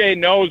 and T.J.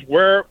 knows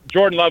where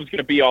Jordan Love's going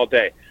to be all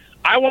day.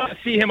 I want to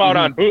see him out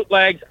on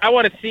bootlegs. I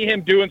want to see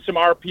him doing some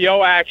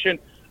RPO action.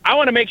 I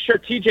want to make sure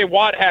T.J.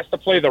 Watt has to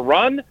play the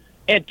run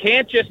and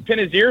can't just pin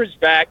his ears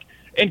back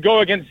and go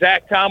against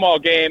Zach Tom all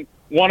game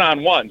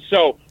one-on-one.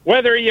 So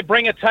whether you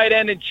bring a tight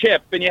end and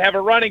chip and you have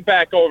a running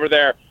back over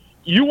there,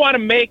 you want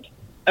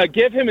to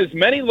give him as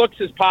many looks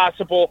as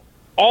possible,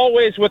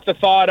 always with the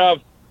thought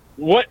of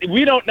what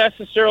we don't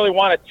necessarily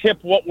want to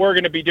tip what we're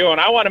going to be doing.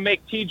 I want to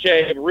make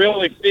TJ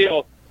really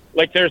feel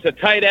like there's a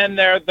tight end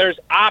there, there's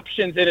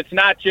options, and it's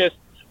not just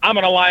I'm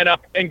going to line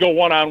up and go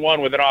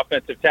one-on-one with an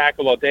offensive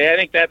tackle all day. I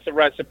think that's a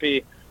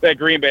recipe that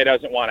Green Bay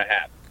doesn't want to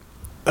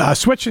have.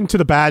 Switching to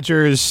the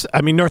Badgers,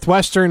 I mean,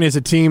 Northwestern is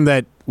a team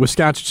that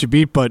Wisconsin should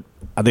beat, but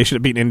they should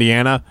have beaten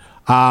Indiana.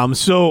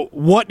 So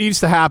what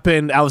needs to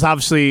happen? That was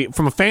obviously,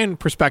 from a fan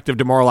perspective,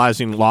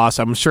 demoralizing loss.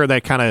 I'm sure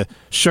that kind of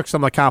shook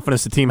some of the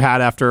confidence the team had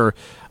after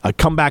a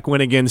comeback win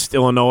against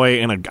Illinois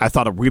and I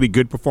thought a really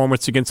good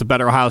performance against a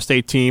better Ohio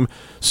State team.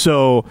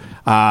 So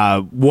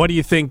what do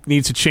you think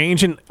needs to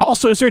change? And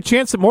also, is there a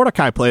chance that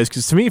Mordecai plays?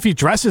 Because to me, if he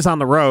dresses on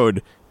the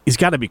road, he's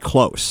got to be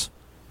close.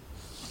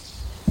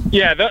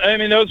 Yeah, I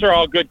mean, those are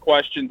all good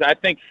questions. I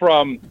think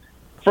from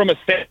a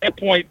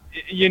standpoint,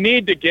 you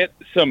need to get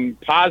some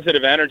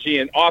positive energy,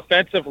 and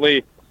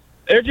offensively,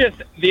 they're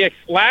just the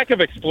lack of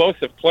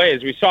explosive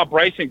plays. We saw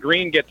Bryson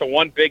Green get the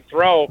one big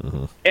throw,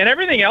 and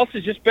everything else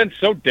has just been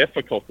so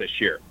difficult this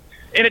year.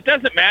 And it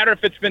doesn't matter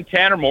if it's been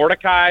Tanner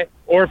Mordecai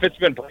or if it's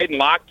been Braden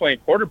Locke playing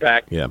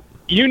quarterback. Yeah.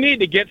 You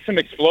need to get some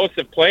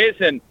explosive plays,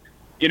 and,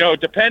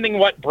 depending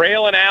what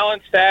Braylon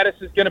Allen's status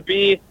is going to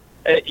be,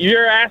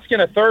 you're asking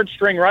a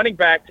third-string running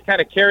back to kind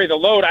of carry the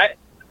load.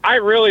 I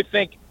really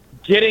think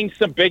getting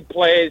some big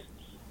plays,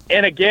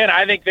 and again,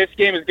 I think this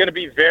game is going to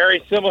be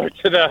very similar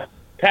to the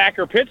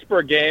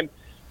Packer-Pittsburgh game.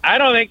 I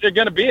don't think they're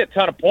going to be a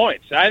ton of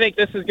points. I think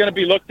this is going to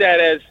be looked at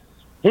as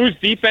whose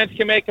defense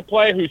can make a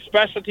play, whose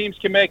special teams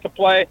can make a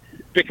play,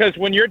 because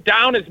when you're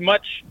down as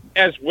much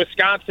as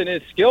Wisconsin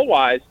is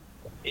skill-wise,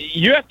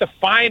 you have to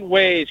find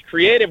ways,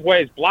 creative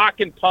ways,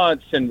 blocking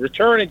punts and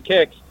returning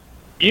kicks,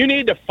 you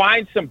need to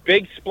find some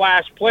big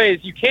splash plays.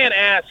 You can't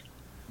ask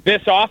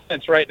this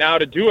offense right now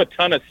to do a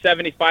ton of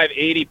 75,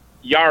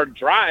 80-yard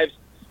drives.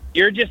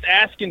 You're just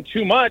asking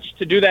too much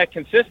to do that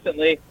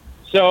consistently.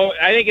 So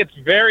I think it's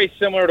very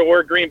similar to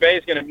where Green Bay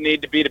is going to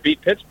need to be to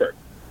beat Pittsburgh.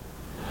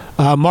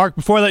 Mark,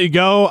 before I let you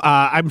go,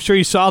 I'm sure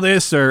you saw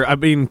this,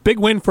 big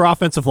win for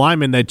offensive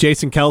lineman that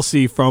Jason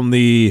Kelce from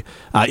the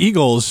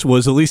Eagles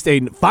was at least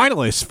a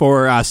finalist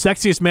for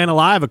Sexiest Man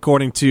Alive,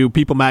 according to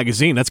People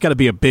Magazine. That's got to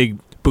be a big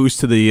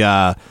boost to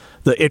the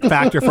it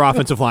factor for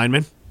offensive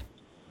linemen.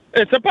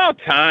 It's about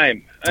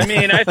time. I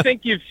mean, I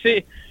think you've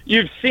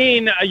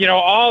seen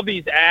all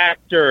these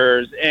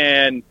actors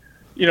and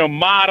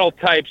model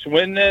types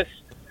win this.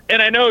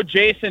 And I know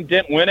Jason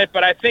didn't win it,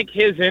 but I think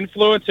his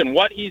influence and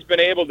what he's been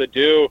able to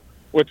do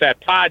with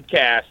that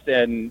podcast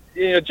and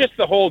just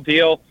the whole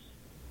deal,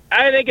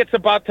 I think it's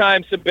about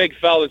time some big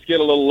fellas get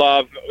a little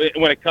love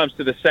when it comes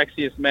to the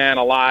sexiest man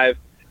alive.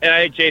 And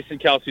I think Jason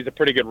Kelce's a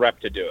pretty good rep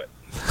to do it.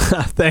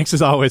 Thanks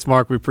as always,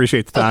 Mark. We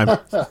appreciate the time.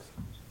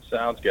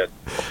 Sounds good.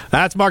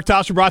 That's Mark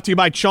Tauscher, brought to you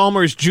by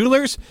Chalmers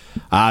Jewelers.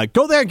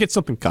 Go there and get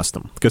something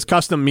custom, because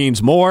custom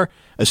means more,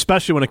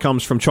 especially when it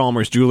comes from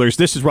Chalmers Jewelers.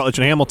 This is Rutledge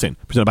and Hamilton,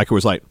 presented by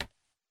Coors Light.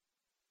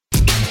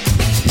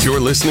 You're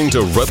listening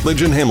to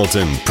Rutledge and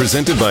Hamilton,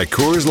 presented by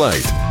Coors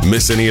Light.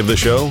 Miss any of the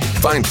show?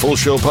 Find full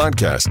show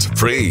podcasts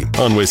free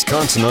on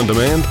Wisconsin On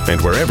Demand and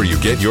wherever you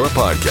get your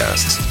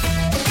podcasts.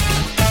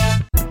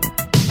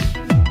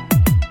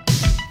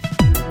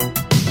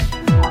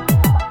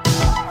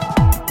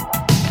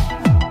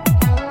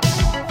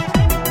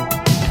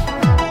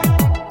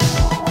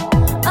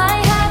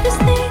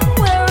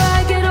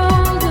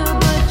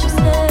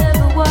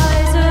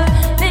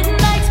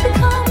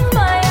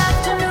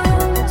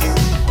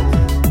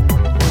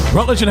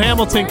 Rutledge and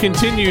Hamilton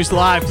continues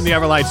live from the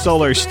Everlight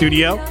Solar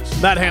Studio.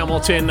 Matt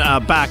Hamilton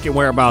back at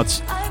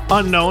whereabouts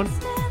unknown.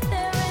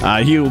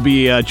 He will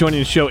be joining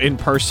the show in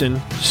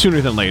person sooner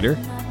than later.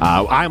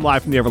 I'm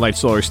live from the Everlight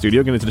Solar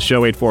Studio. Getting into the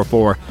show,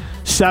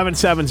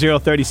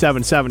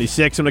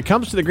 844-770-3776. When it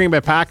comes to the Green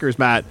Bay Packers,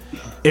 Matt,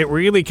 it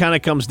really kind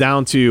of comes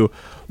down to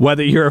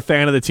whether you're a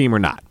fan of the team or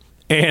not.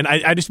 And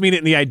I just mean it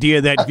in the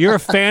idea that if you're a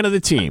fan of the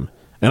team,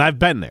 and I've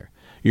been there,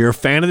 you're a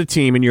fan of the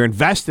team and you're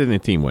invested in the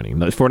team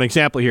winning. For an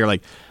example here,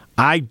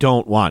 I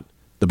don't want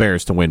the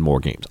Bears to win more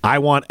games. I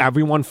want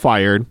everyone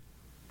fired.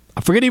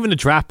 I forget even the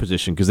draft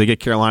position because they get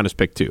Carolina's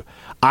pick too.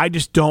 I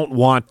just don't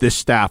want this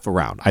staff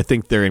around. I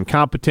think they're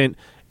incompetent,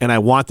 and I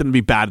want them to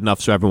be bad enough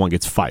so everyone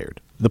gets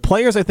fired. The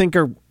players, I think,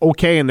 are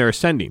okay and they're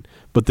ascending,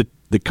 but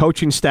the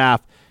coaching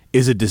staff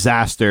is a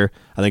disaster.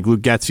 I think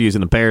Luke Getsy is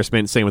an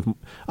embarrassment. Same with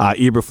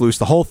Eberflus,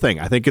 the whole thing.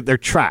 I think they're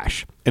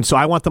trash, and so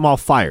I want them all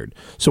fired.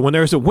 So when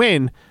there's a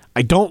win,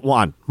 I don't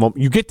want,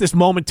 you get this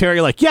momentary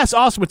yes,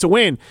 awesome, it's a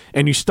win,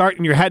 and you start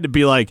in your head to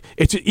be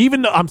it's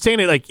even, I'm saying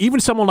it even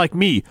someone like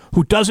me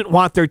who doesn't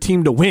want their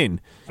team to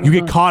win, you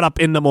get caught up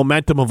in the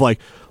momentum of they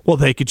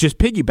could just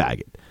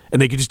piggyback it,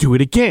 and they could just do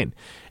it again.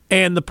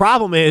 And the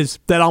problem is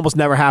that almost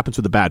never happens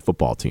with a bad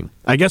football team.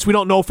 I guess we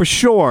don't know for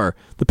sure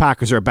the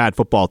Packers are a bad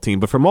football team,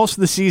 but for most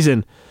of the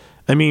season,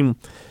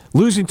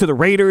 losing to the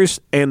Raiders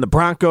and the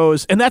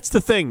Broncos, and that's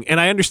the thing, and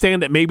I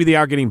understand that maybe they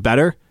are getting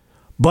better,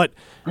 but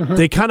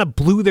they kind of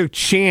blew their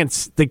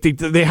chance.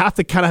 They have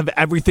to kind of have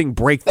everything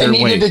break their way.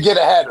 They needed to get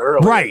ahead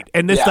early. Right.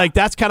 And this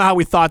that's kind of how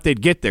we thought they'd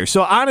get there.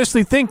 So I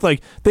honestly think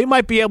they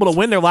might be able to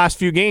win their last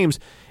few games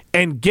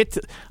and get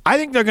to, I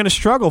think they're going to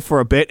struggle for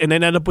a bit and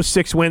then end up with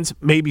 6 wins,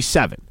 maybe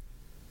 7,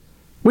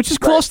 which is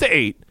close to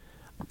 8.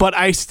 But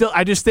I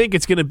just think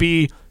it's going to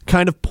be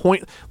kind of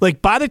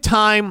by the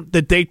time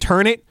that they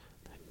turn it,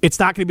 it's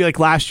not going to be like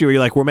last year where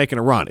you're we're making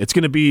a run. It's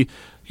going to be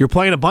you're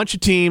playing a bunch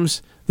of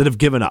teams that have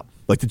given up.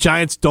 The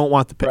Giants don't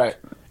want the pick. Right.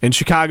 And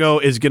Chicago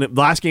is going to,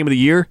 last game of the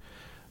year,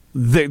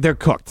 they're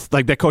cooked.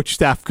 That coaching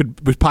staff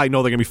would probably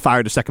know they're going to be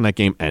fired the second that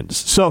game ends.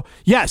 So,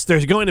 yes,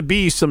 there's going to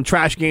be some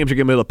trash games you're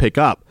going to be able to pick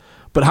up,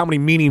 but how many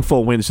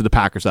meaningful wins do the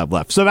Packers have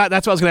left? So that's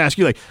what I was going to ask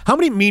you. How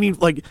many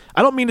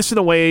I don't mean this in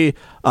a way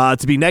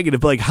to be negative,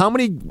 but how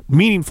many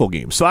meaningful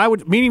games? So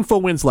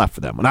meaningful wins left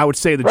for them. And I would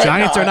say the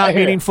Giants are not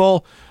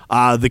meaningful.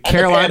 The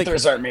Carolina the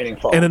Panthers aren't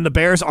meaningful, and then the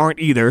Bears aren't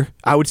either.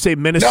 I would say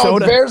Minnesota. No,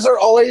 the Bears are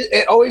always.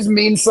 It always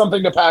means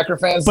something to Packer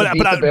fans. But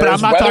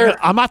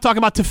I'm not talking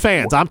about to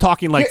fans. I'm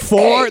talking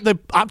four.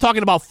 I'm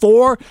talking about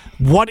 4.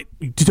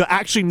 To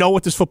actually know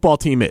what this football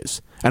team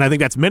is, and I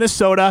think that's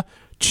Minnesota,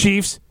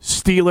 Chiefs,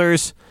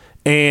 Steelers,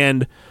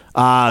 and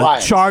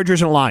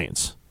Chargers and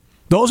Lions.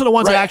 Those are the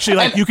ones that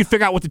actually you could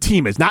figure out what the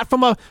team is. Not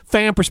from a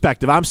fan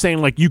perspective. I'm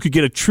saying you could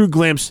get a true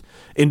glimpse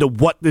into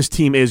what this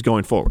team is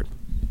going forward.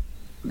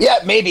 Yeah,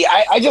 maybe.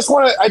 I just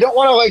want to. I don't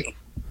want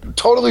to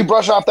totally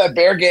brush off that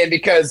Bear game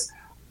because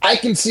I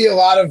can see a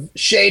lot of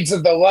shades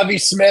of the Lovie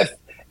Smith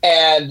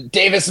and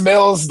Davis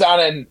Mills down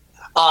in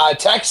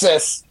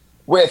Texas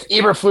with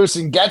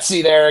Eberflus and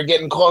Getsy there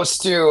getting close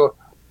to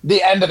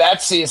the end of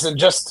that season.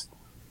 Just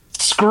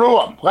screw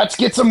them. Let's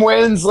get some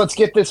wins. Let's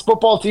get this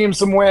football team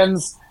some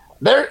wins.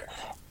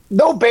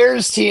 No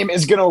Bears team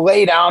is going to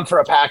lay down for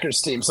a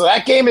Packers team. So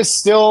that game is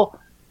still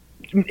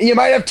you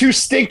might have two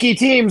stinky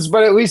teams,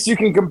 but at least you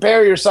can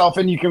compare yourself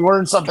and you can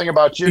learn something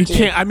about your team.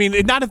 Can't, I mean,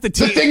 not if the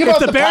team. If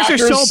the Bears are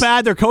so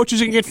bad, their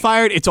coaches are going to get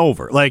fired. It's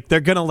over. Like they're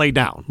going to lay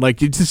down.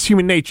 Like it's just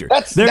human nature.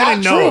 That's they're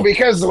not true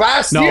because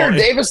last year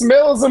Davis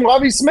Mills and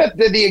Lovie Smith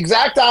did the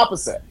exact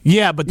opposite.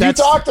 Yeah, but you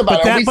talked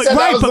about it. We said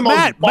that was the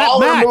most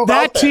baller move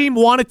that out there. team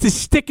wanted to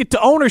stick it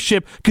to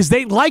ownership because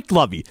they liked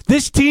Lovie.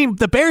 This team,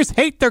 the Bears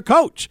hate their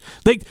coach.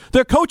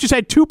 Their coaches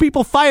had 2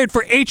 people fired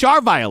for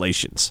HR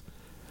violations.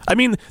 I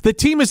mean, the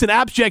team is an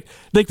abject.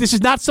 Like, this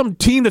is not some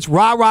team that's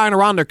rah-rahing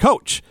around their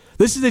coach.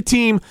 This is a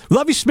team.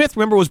 Lovie Smith,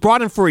 remember, was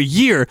brought in for a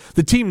year.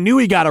 The team knew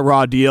he got a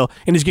raw deal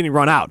and is getting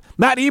run out.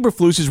 Matt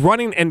Eberflus is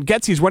running, and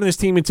Getsy's running this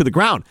team into the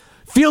ground.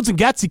 Fields and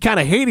Getsy kind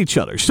of hate each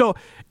other. So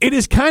it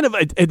is kind of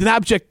an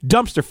abject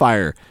dumpster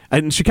fire,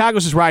 and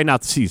Chicago's just riding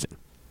out the season.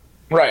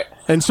 Right.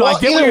 And so I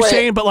get what you're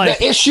saying, but like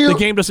the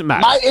game doesn't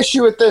matter. My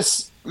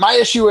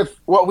issue with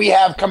what we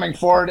have coming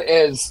forward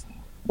is,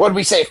 what did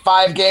we say,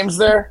 5 games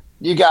there?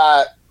 You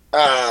got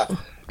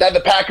that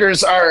the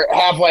Packers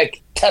have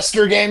like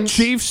tester games.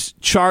 Chiefs,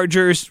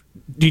 Chargers,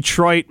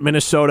 Detroit,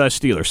 Minnesota,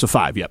 Steelers. So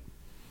 5, yep.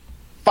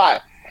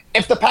 5.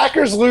 If the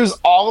Packers lose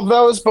all of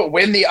those but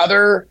win the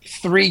other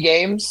 3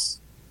 games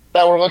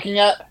that we're looking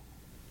at,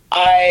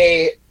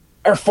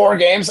 or 4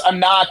 games, I'm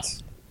not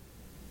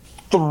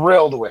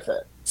thrilled with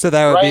it. So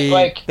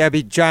that'd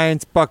be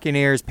Giants,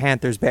 Buccaneers,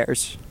 Panthers,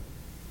 Bears.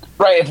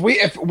 Right.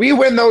 If we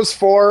win those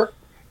 4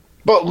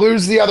 but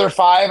lose the other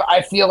 5,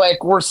 I feel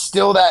like we're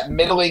still that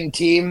middling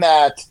team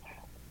that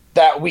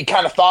we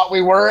kind of thought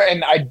we were,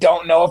 and I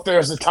don't know if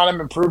there's a ton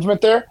of improvement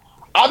there.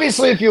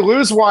 Obviously, if you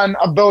lose one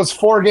of those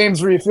 4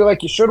 games where you feel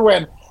like you should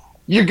win,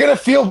 you're going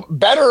to feel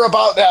better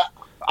about that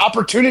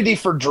opportunity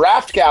for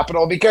draft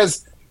capital,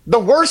 because the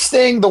worst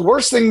thing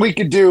we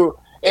could do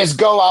is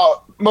go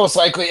out most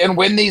likely and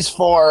win these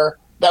 4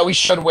 that we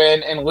should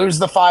win and lose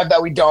the 5 that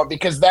we don't,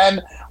 because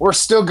then we're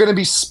still going to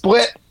be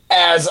split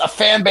as a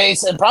fan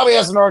base and probably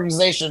as an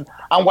organization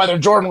on whether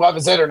Jordan Love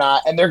is it or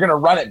not, and they're going to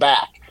run it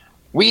back.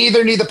 We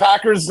either need the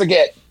Packers to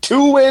get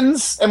 2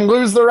 wins and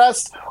lose the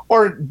rest,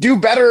 or do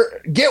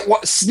better,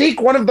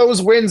 sneak one of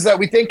those wins that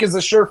we think is a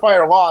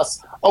surefire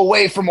loss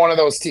away from one of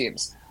those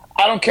teams.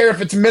 I don't care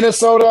if it's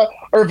Minnesota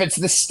or if it's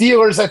the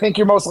Steelers. I think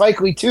you're most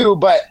likely to,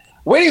 but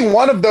winning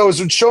one of those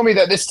would show me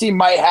that this team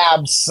might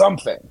have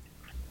something.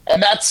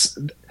 And that's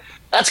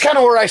kind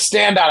of where I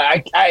stand on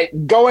it. I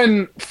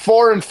going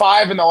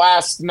 4-5 in the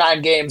last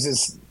 9 games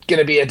is going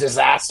to be a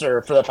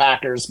disaster for the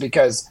Packers,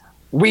 because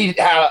we'll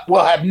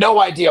have no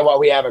idea what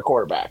we have at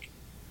quarterback.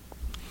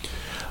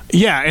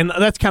 Yeah, and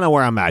that's kind of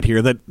where I'm at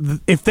here. That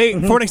if they,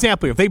 for an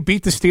example, if they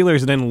beat the Steelers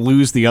and then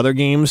lose the other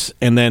games,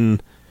 and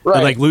then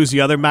lose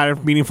the other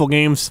meaningful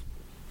games,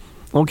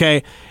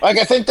 okay. Like,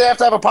 I think they have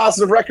to have a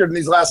positive record in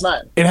these last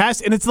 9. It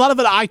has, and it's a lot of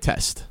an eye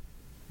test.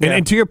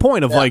 And to your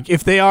point of like,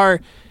 if they are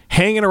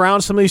hanging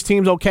around some of these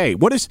teams, okay,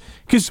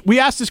 because we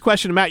asked this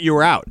question to Matt, you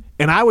were out,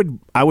 and I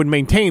would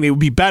maintain it would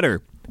be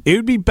better. It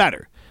would be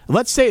better.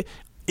 Let's say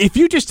if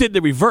you just did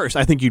the reverse,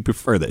 I think you'd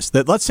prefer this.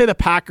 That let's say the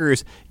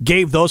Packers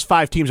gave those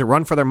 5 teams a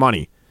run for their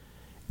money,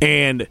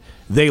 and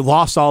they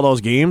lost all those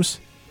games,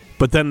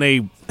 but then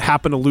they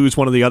happen to lose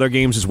one of the other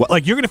games as well.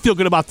 Like, you're going to feel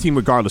good about the team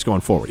regardless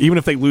going forward, even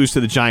if they lose to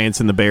the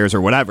Giants and the Bears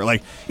or whatever.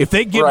 Like, if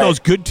they give those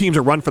good teams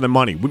a run for their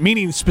money,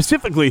 meaning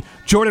specifically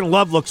Jordan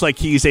Love looks like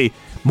he's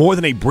more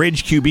than a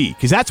bridge QB,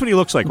 because that's what he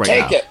looks like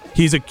right now.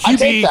 He's a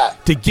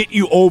QB to get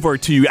you over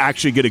to you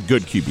actually get a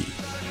good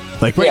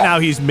QB. Like, right now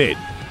he's mid.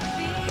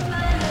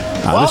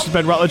 This has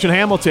been Rutledge and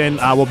Hamilton.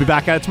 We'll be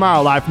back at it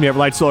tomorrow live from the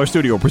Everlight Solar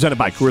Studio, presented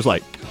by Coors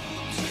Light.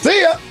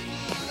 See ya!